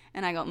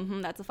 and I go,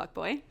 that's a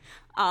fuckboy.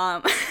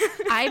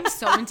 I'm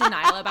so in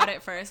denial about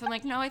it first. I'm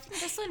like, no, I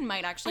think this one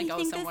might actually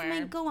go somewhere. This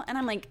might go. And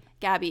I'm like,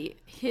 Gabby,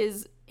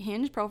 his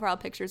Hinge profile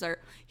pictures are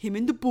him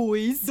and the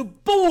boys. The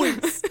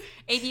boys!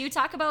 If you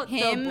talk about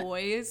the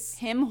boys.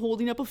 Him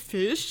holding up a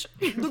fish.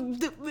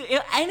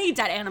 Any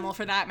dead animal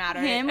for that matter.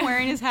 Him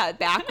wearing his hat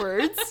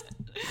backwards.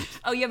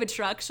 Oh, you have a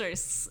truck? Sure,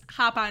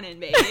 hop on in,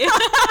 baby.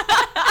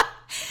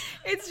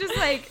 It's just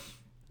like...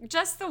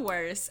 just the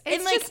worst.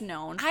 It's like, just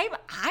known.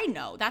 I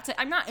know. That's it.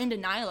 I'm not in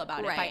denial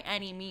about it by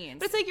any means.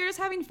 But it's like you're just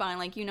having fun.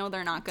 Like, you know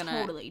they're not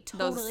gonna...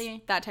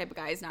 Totally. That type of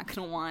guy is not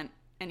gonna want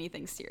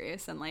anything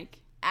serious. And like...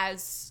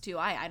 As do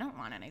I. I don't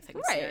want anything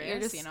serious, You're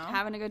just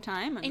having a good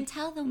time. And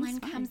until the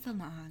one comes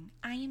along.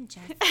 I am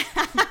just...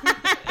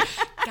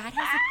 God has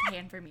a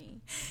plan for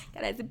me.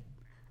 God has a...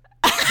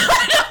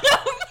 I don't know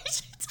if we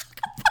should talk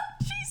about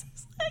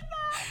Jesus like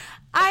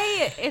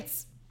that.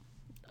 It's...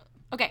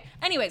 Okay,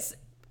 anyways...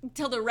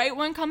 Till the right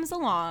one comes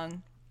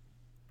along,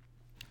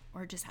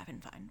 we're just having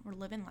fun. We're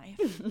living life.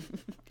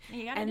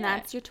 And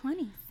that's your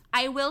 20s.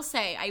 I will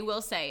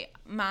say,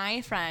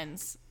 my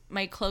friends,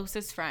 my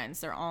closest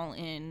friends, they're all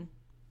in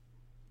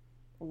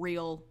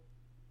real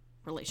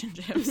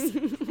relationships.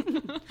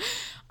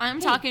 I'm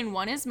talking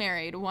one is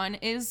married, one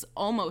is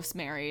almost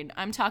married.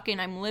 I'm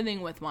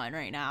living with one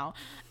right now.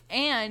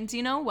 And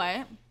you know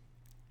what?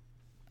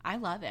 I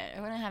love it. I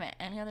wouldn't have it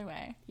any other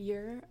way.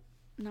 You're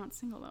not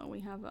single, though.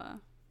 We have a...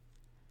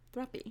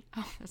 thruppy.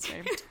 Oh, that's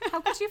right.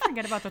 How could you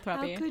forget about the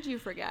thruppy? How could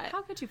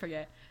you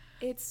forget?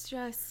 It's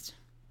just,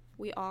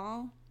 we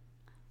all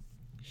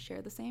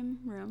share the same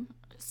room.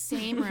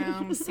 Same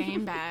room,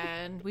 same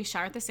bed. We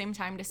shower at the same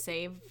time to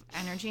save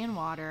energy and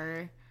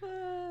water.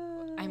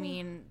 I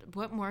mean,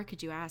 what more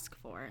could you ask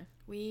for?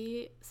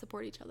 We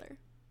support each other.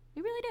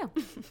 We really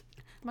do.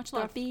 Much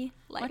love. Thruppy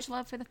life. Much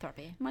love for the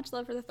thruppy. Much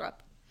love for the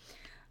thrup.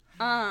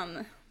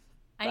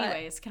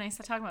 Anyways, can I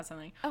start talking about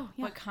something? Oh,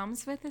 yeah. What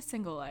comes with a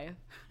single life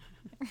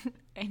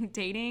and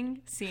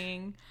dating,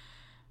 seeing,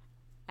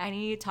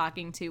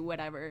 talking to,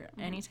 whatever,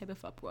 any type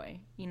of fuckboy,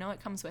 you know what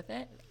comes with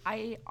it?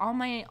 All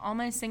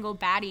my single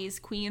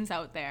baddies, queens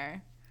out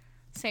there,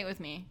 say it with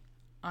me: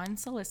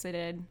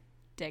 unsolicited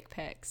dick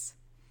pics.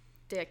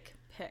 Dick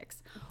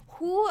pics.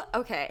 Who?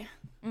 Okay,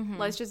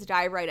 let's just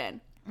dive right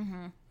in.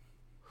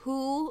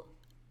 Who?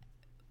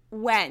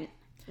 When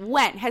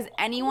has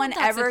anyone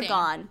ever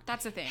gone?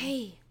 That's a thing.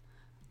 Hey,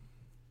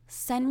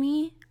 send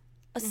me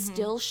a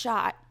still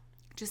shot.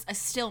 Just a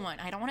still one.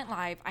 I don't want it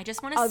live. I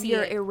just want to see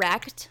your it.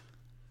 erect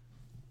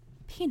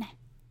peanut.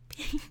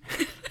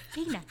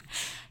 Peanut.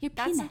 Your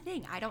That's peanut. the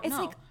thing. I don't It's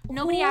know. like,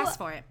 Nobody asked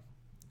for it.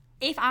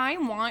 If I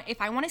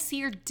want to see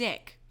your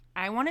dick,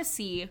 I want to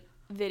see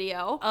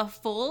video. A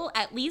full,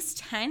 at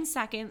least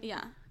 10-second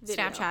Yeah.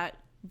 Video. Snapchat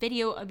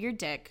video of your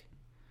dick.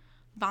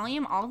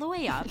 Volume all the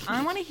way up.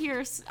 I want to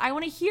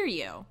hear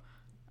you.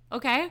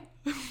 Okay?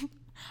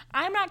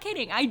 I'm not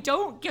kidding.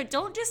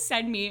 Don't just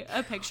send me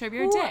a picture of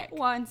your dick.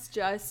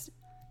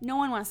 No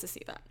one wants to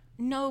see that.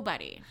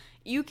 Nobody.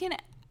 You can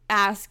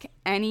ask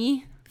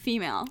any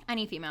female.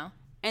 Any female.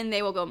 And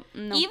they will go,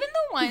 no. Even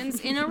the ones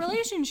in a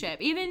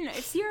relationship. Even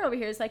Sierra over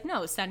here is like,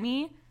 no, send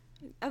me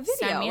a video.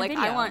 Send me a video.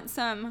 I want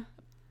some.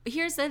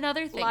 Here's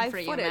another thing live for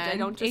you, footage. man. I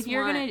don't just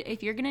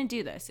if you're gonna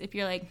do this, if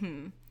you're like,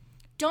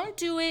 don't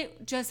do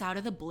it just out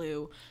of the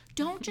blue.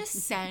 Don't just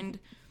send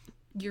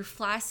your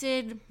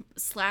flaccid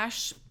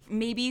 /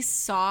 maybe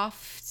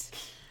soft,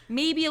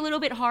 maybe a little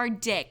bit hard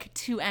dick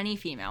to any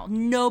female.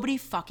 Nobody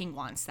fucking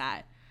wants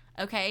that.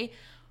 Okay?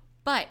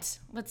 But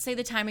let's say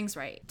the timing's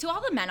right. To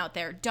all the men out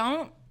there,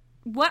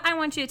 what I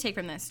want you to take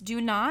from this, do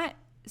not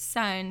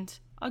send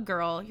a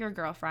girl, your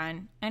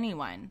girlfriend,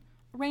 anyone,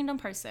 a random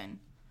person,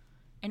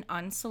 an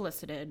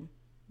unsolicited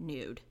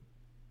nude.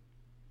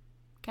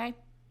 Okay?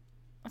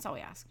 That's all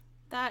we ask.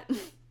 That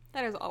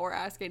is all we're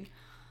asking.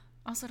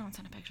 Also, don't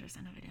send a picture,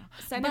 send a video.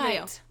 Send a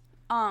video.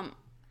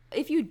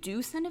 If you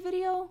do send a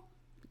video,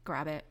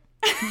 grab it.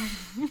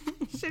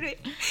 Should we?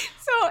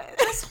 So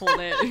just hold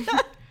it.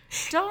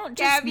 Don't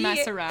just Gabby,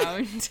 mess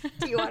around.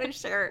 Do you want to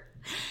share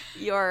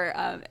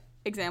your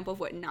example of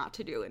what not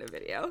to do in a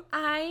video?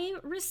 I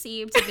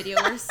received a video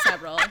or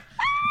several,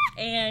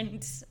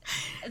 and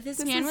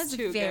this man was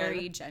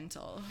very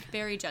gentle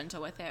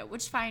with it.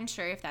 Which fine,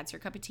 sure, if that's your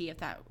cup of tea, if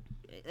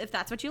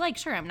that's what you like,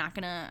 sure. I'm not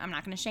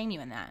gonna shame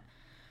you in that.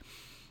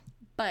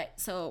 But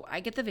so I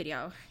get the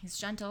video. He's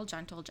gentle.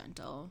 I'm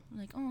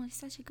like, oh, he's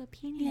such a good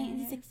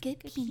penis. He's a good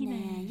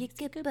penis. You're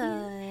a good boy.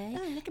 Oh,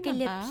 look at my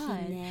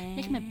butt.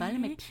 Look at my butt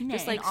and my penis.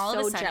 Just like and all so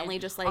of a sudden, gently,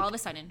 just like all of a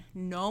sudden,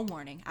 no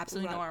warning,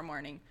 absolutely no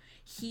warning.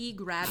 He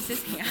grabs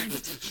his hand,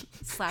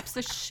 slaps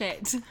the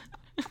shit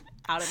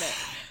out of it.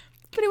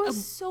 But it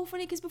was so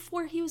funny because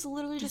before he was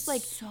literally just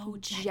like so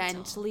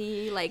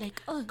gently,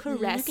 like oh,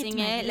 caressing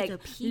it, like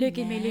look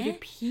at my little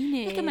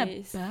penis, look at my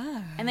butt,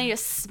 and then he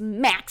just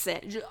smacks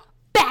it.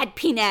 Bad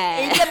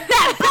penis. It's a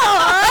bad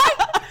boy.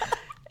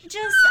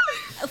 Just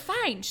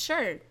fine,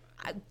 sure,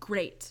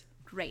 great.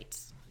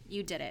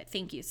 You did it.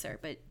 Thank you, sir.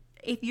 But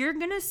if you're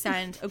gonna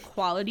send a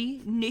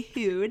quality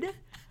nude,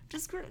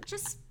 just grab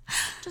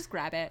it. Just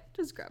grab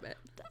it.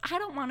 I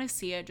don't want to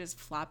see it just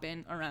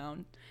flopping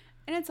around.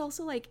 And it's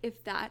also like,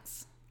 if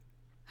that's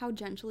how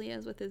gentle he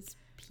is with his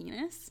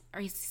penis.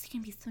 Are you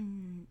gonna be so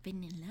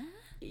vanilla?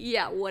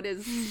 Yeah, what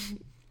is...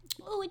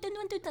 Oh, I don't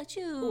want to touch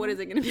you. What is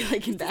it gonna be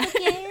like in bed?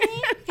 Okay.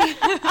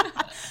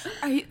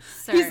 Are you,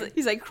 sir?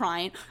 He's like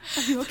crying.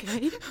 Are you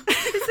okay?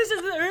 This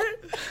is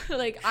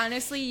like,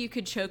 honestly, you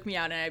could choke me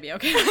out and I'd be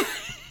okay.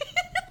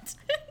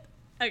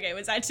 Okay,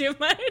 was that too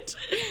much?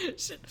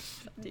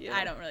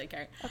 I don't really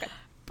care. Okay.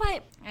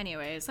 But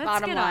anyways, let's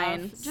bottom get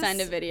line, off.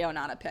 send a video,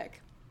 not a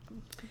pic.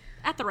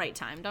 At the right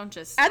time. Don't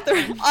just...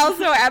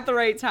 Also at the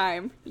right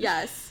time.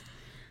 Yes.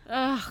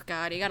 Oh,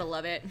 God, you gotta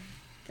love it.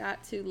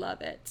 Got to love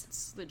it.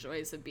 It's the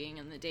joys of being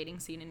in the dating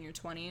scene in your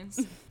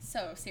 20s.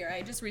 So, Sierra,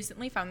 I just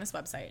recently found this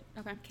website.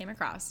 Okay. Came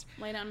across.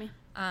 Lay it on me.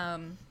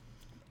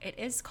 It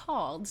is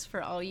called,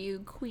 for all you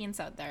queens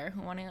out there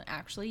who want to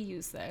actually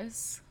use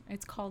this,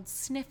 it's called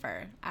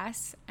Snifffr.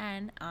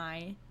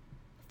 SNI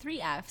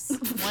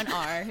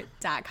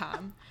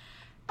 3Fs1R.com.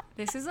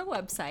 This is a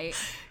website.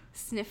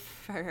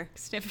 Snifffr.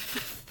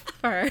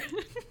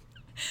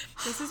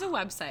 This is a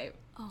website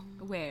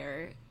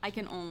where I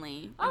can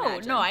only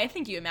imagine. No, I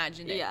think you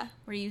imagined it. Yeah.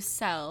 Where you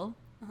sell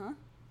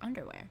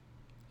underwear.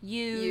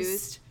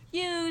 Used,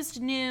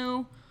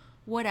 new,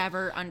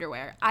 whatever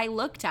underwear. I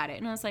looked at it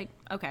and I was like,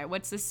 okay,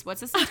 what's this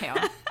entail?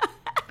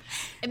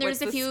 And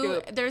there's a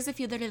few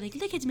that are like,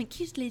 look at my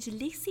cute little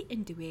lacy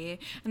underwear.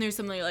 And there's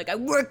some that are like, I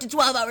worked a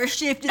 12-hour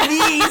shift in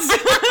these.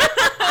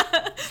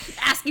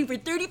 Asking for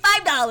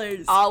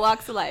 $35. All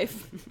walks of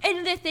life.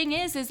 And the thing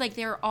is like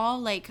they're all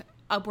like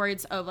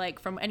upwards of like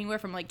from anywhere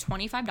from like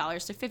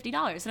 $25 to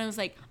 $50. And I was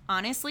like,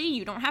 honestly,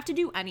 you don't have to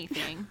do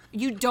anything.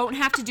 You don't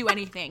have to do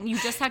anything. You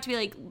just have to be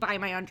like, buy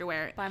my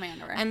underwear. Buy my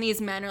underwear. And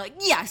these men are like,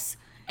 yes.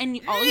 And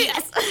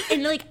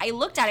and like I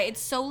looked at it,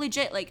 it's so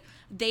legit. Like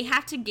they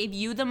have to give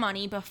you the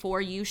money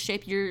before you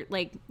ship your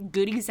like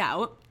goodies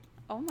out.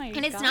 Oh my god.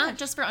 And it's not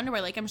just for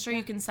underwear. Like I'm sure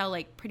you can sell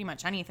like pretty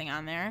much anything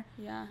on there.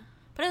 Yeah.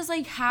 But it was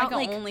like how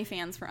like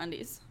OnlyFans for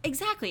undies.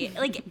 Exactly.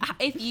 Like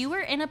if you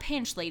were in a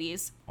pinch,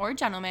 ladies or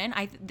gentlemen,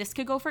 this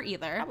could go for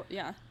either.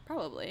 Yeah,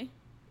 probably.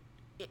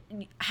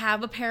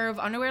 Have a pair of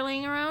underwear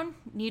laying around,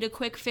 need a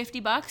quick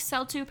 $50,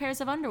 sell 2 pairs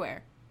of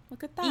underwear.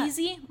 Look at that.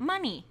 Easy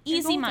money.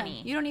 Easy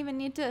money. You don't even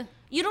need to.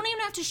 You don't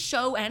even have to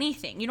show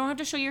anything. You don't have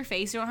to show your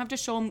face. You don't have to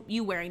show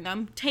you wearing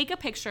them. Take a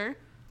picture,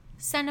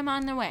 send them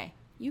on their way.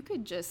 You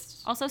could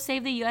just also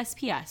save the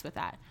USPS with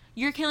that.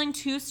 You're killing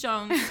 2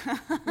 stones.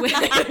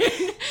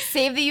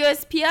 Save the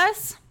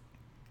USPS.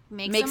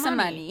 Make some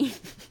money.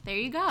 There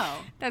you go.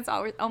 That's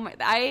always. Oh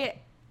my!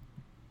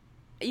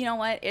 You know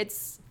what?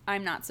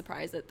 I'm not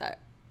surprised that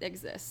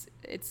exists.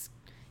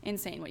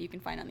 insane what you can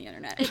find on the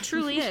internet. It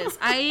truly is.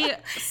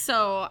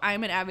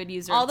 I'm an avid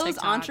user All of those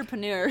TikTok.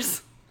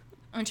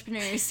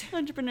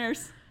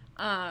 entrepreneurs.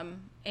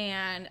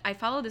 And I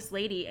follow this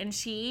lady, and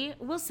she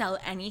will sell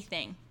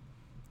anything.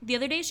 The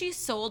other day, she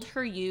sold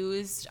her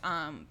used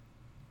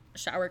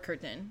shower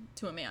curtain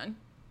to a man.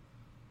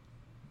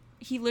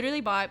 He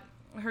literally bought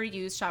her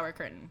used shower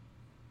curtain.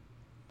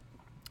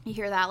 You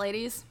hear that,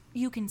 ladies?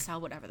 You can sell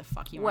whatever the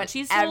fuck you want.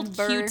 She's Whatever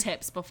sold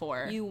Q-tips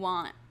before. You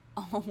want.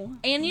 Oh.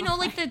 And you know,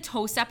 like the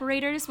toe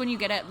separators when you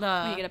get at the...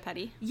 When you get a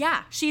petty?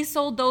 Yeah. She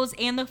sold those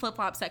and the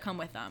flip-flops that come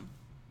with them.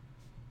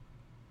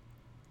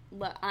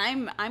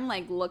 I'm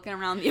like looking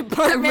around the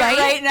apartment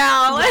right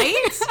now.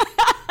 Right?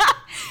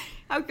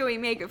 How can we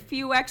make a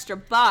few extra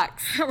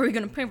bucks? How are we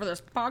going to pay for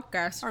this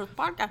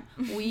podcast?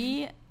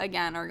 We,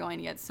 again, are going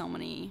to get so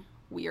many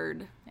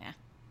weird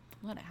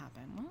Let it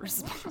happen.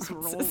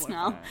 responses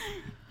now.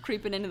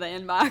 Creeping into the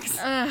inbox.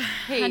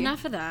 Hey,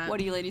 enough of that.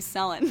 What are you ladies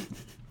selling?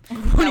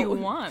 What do you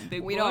want,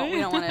 big boy? We don't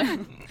want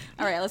to.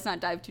 All right, let's not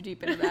dive too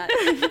deep into that.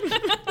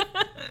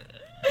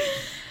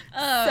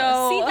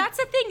 See, that's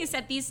the thing, is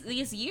that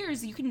these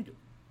years you can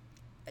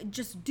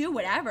just do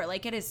whatever.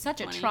 Like, it is such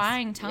a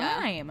trying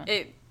time.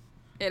 Yeah.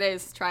 It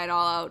is. Try it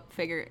all out.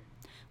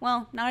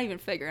 Not even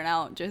figure it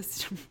out.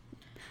 Just.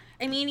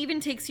 I mean, even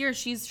takes years.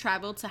 She's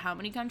traveled to how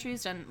many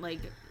countries? Done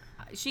like,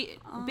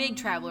 big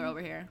traveler over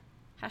here.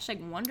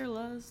 Hashtag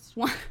wanderlust.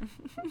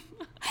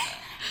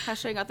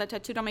 Hashtag got that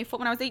tattooed on my foot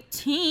when I was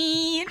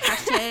 18.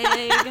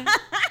 Hashtag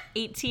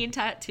 18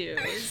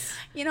 tattoos.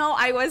 You know,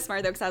 I was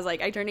smart though, because I was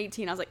like, I turned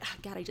 18. I was like, oh,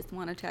 God, I just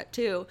want a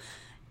tattoo.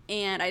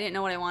 And I didn't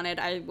know what I wanted.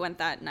 I went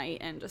that night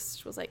and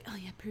just was like, oh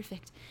yeah,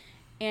 perfect.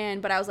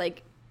 But I was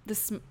like,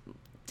 this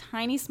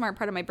tiny smart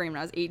part of my brain when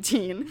I was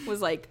 18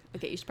 was like,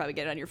 okay, you should probably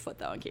get it on your foot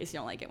though, in case you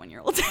don't like it when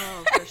you're older.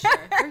 Oh,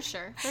 for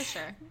sure.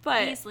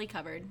 But easily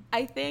covered.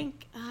 I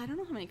think, I don't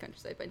know how many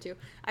countries I've been to.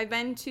 I've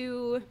been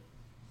to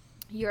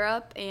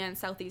Europe and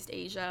Southeast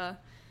Asia.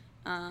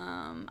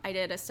 I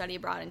did a study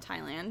abroad in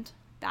Thailand.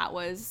 That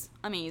was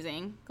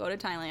amazing. Go to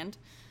Thailand.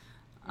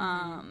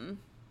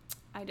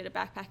 I did a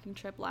backpacking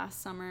trip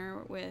last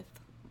summer with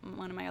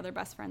one of my other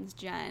best friends,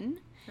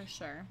 Jen. For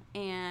sure.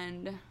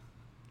 And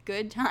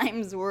good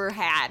times were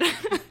had.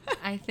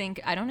 I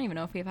don't even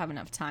know if we have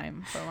enough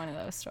time for one of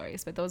those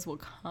stories, but those will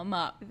come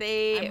up.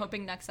 I'm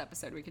hoping next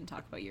episode we can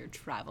talk about your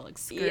travel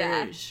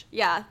excursion.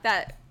 Yeah,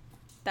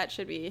 that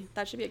should be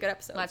a good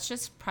episode. Let's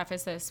just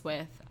preface this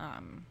with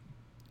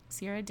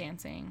Sierra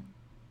dancing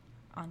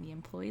on the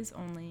employees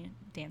only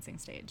dancing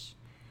stage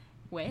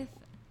with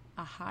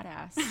a hot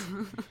ass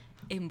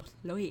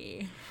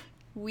employee.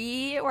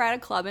 We were at a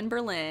club in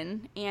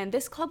Berlin, and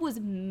this club was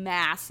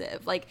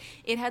massive. Like,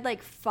 it had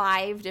like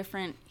 5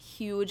 different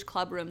huge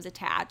club rooms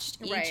attached.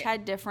 Right. Each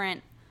had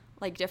different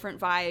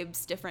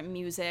vibes, different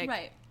music,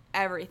 right,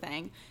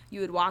 everything. You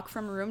would walk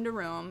from room to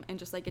room and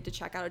just like get to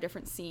check out a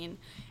different scene.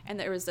 And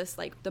there was this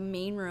like the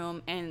main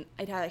room, and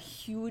it had a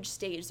huge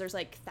stage. There's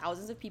like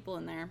thousands of people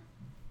in there,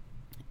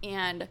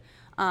 and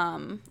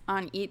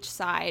on each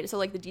side, so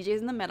like the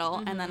DJ's in the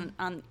middle, and then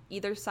on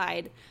either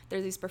side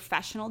there's these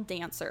professional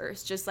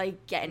dancers just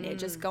like getting it,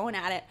 just going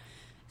at it,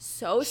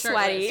 so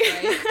sweaty.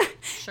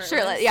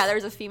 Shirtless. Yeah, there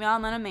was a female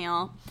and then a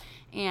male,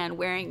 and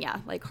wearing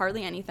like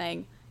hardly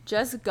anything,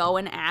 just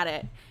going at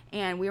it.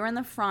 And we were in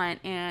the front,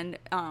 and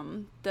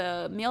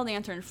the male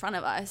dancer in front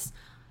of us,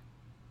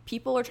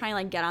 people were trying to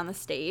like get on the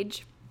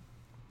stage,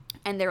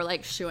 and they were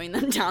like shooing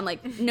them down,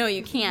 like, no,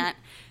 you can't.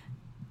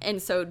 And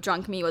so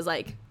drunk me was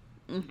like,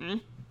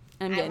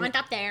 I went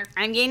up there.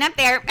 I'm getting up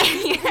there.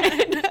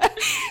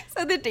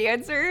 So the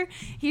dancer,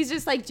 he's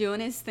just like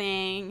doing his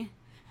thing,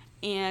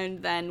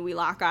 and then we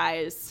lock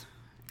eyes,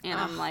 and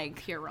I'm like,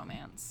 pure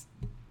romance.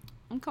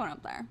 I'm going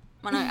up there.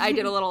 And I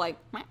did a little like,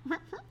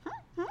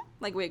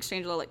 like we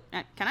exchanged a little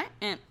like, can I?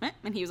 And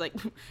he was like,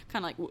 kind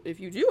of like, well, if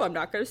you do, I'm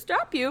not going to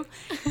stop you.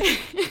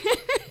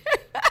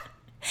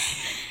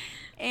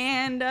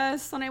 And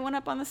so then I went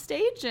up on the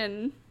stage,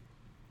 and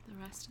The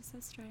rest is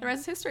history. The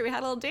rest is history. We had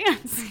a little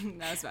dance.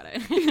 That's about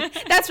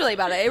it. That's really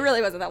about it. It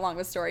really wasn't that long of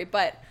a story,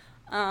 but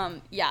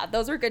yeah,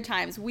 those were good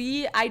times.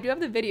 I do have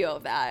the video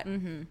of that,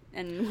 and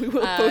we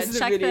will post the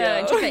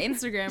video. Check the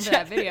Instagram for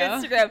that video.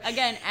 Instagram.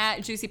 Again, at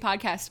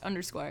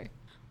juicypodcast_.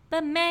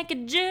 But make a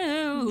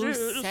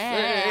juice.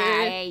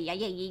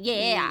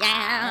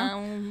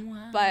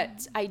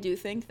 But I do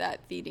think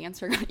that the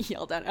dancer got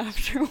yelled at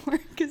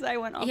afterward because I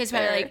went off. He's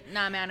probably like,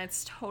 nah, man,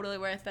 it's totally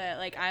worth it.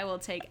 Like, I will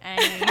take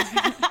any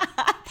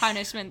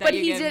punishment that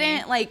you give me. But he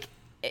didn't, like,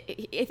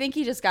 I think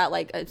he just got,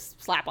 like, a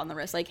slap on the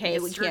wrist. Like, hey,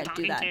 we can't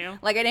do that.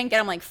 Like, I didn't get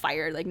him, like,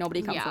 fired. Like,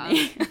 nobody come for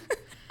me.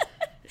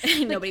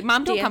 Nobody.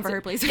 Mom, don't come for her,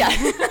 please. Yeah.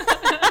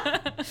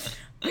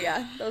 But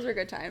yeah, those were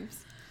good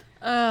times.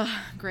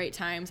 Great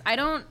times.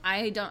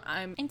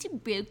 I'm too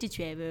broke to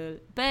travel,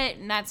 but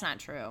that's not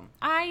true.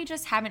 I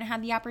just haven't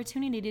had the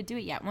opportunity to do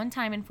it yet. One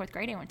time in 4th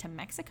grade, I went to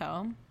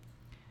Mexico.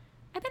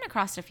 I've been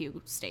across a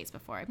few states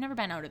before. I've never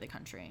been out of the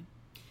country.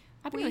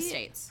 I've been to the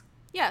States.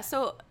 Yeah,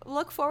 so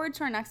look forward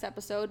to our next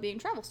episode being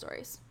travel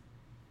stories.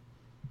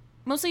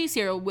 mostly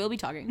cereal. We'll be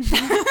talking.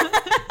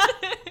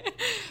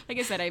 Like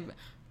I said, I've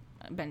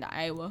been to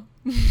Iowa.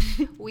 No,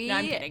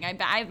 I'm kidding.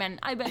 I've been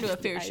to a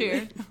fair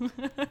share.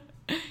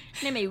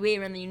 Made my way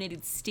around the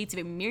United States of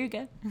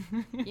America.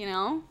 You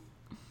know,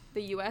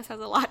 the U.S. has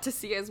a lot to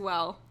see as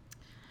well.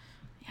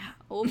 Yeah.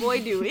 Oh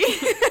boy, do we.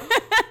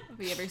 Have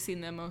you ever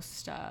seen the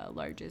most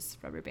largest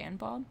rubber band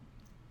ball?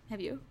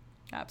 Have you?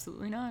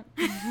 Absolutely not.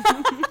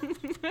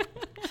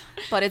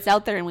 But it's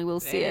out there and we will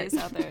see it. It is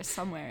out there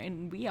somewhere,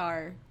 and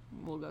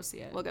we'll go see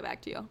it. We'll get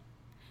back to you.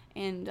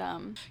 And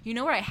you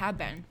know where I have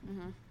been?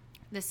 Mm-hmm.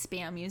 The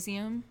Spam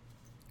Museum.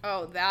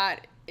 Oh,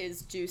 that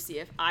is juicy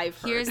if I've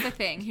heard. Here's the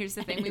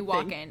thing. We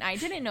walk in. I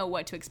didn't know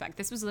what to expect.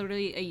 This was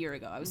literally a year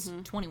ago. I was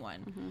 21.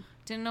 Mm-hmm.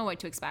 Didn't know what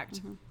to expect.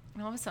 Mm-hmm.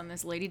 And all of a sudden,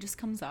 this lady just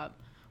comes up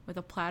with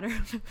a platter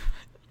of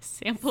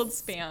sampled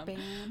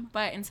spam.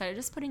 But instead of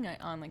just putting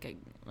it on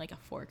like a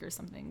fork or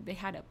something, they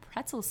had a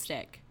pretzel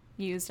stick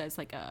used as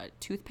like a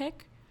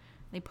toothpick.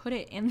 They put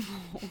it in the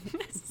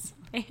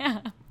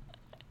spam.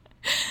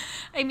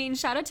 I mean,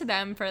 shout out to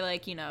them for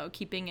like, you know,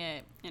 keeping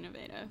it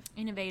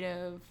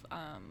innovative,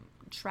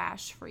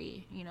 trash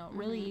free, you know,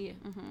 really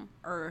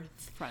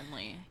earth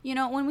friendly. You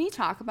know, when we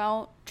talk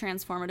about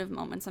transformative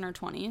moments in our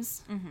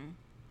 20s,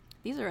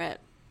 these are it.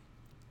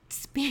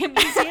 Spam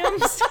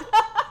museums.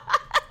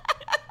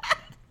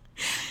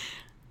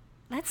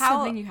 That's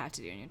something you have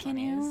to do in your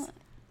 20s.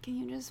 Can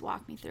you just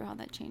walk me through how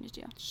that changed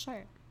you?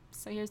 Sure.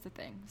 So here's the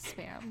thing,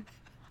 spam.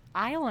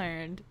 I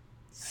learned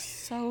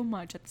so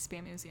much at the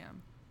Spam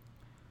Museum.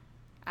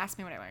 Ask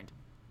me what I learned.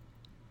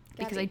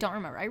 Because I don't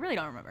remember. I really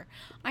don't remember.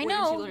 I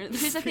know.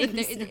 Here's the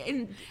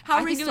thing.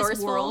 How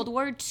resourceful. World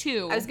War II.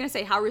 I was going to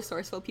say how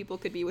resourceful people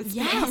could be with spam.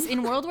 Yes.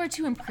 In World War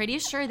II, I'm pretty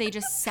sure they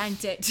just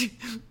sent it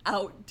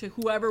out to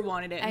whoever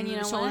wanted it. And you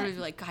know what? Soldiers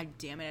were like, God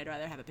damn it, I'd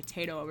rather have a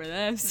potato over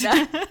this.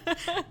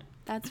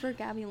 That's where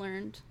Gabby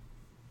learned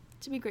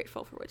to be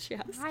grateful for what she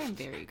has. I am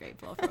very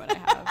grateful for what I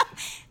have.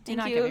 Do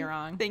not get me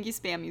wrong. Thank you,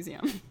 Spam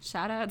Museum.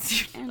 Shout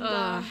outs. And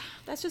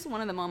that's just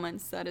one of the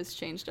moments that has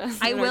changed us.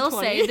 I will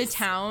say the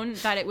town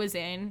that it was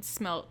in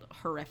smelled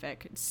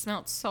horrific. It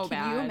smelled so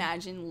bad. Can you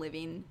imagine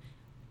living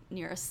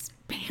near a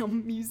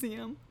Spam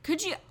Museum?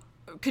 Could you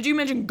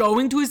imagine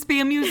going to a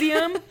Spam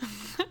Museum?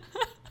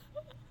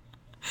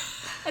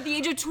 At the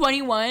age of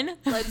 21?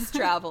 Let's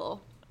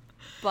travel.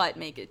 But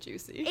make it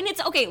juicy. And it's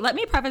okay. Let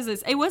me preface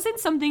this. It wasn't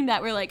something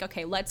that we're like,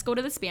 okay, let's go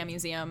to the Spam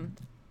Museum.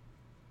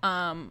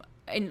 And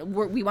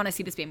we want to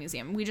see the Spam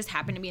Museum. We just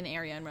happened to be in the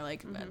area, and we're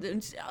like,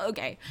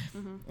 okay,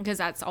 because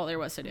that's all there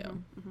was to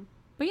do.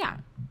 But yeah.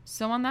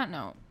 So on that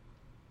note,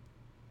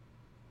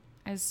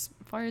 as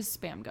far as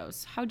spam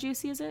goes, how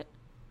juicy is it?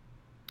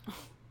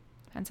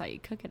 Depends how you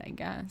cook it, I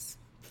guess.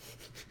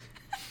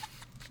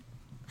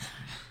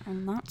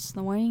 And that's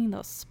the way the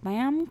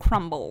spam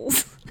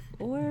crumbles.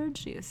 Or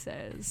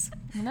juices.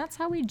 And that's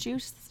how we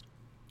juiced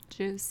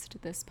this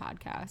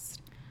podcast.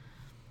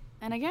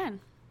 And again,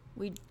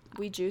 we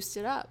juiced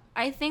it up.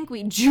 I think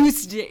we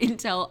juiced it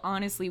until,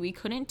 honestly, we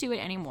couldn't do it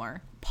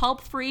anymore.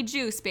 Pulp-free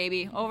juice,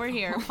 baby. Over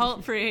here.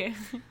 Pulp-free.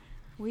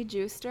 We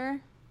juiced her.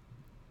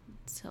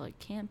 Till it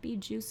can't be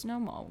juiced no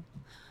more.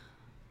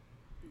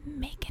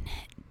 Making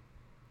it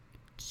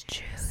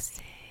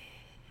juicy.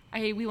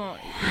 We won't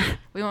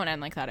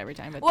end like that every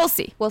time. But we'll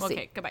see.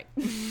 Okay, goodbye.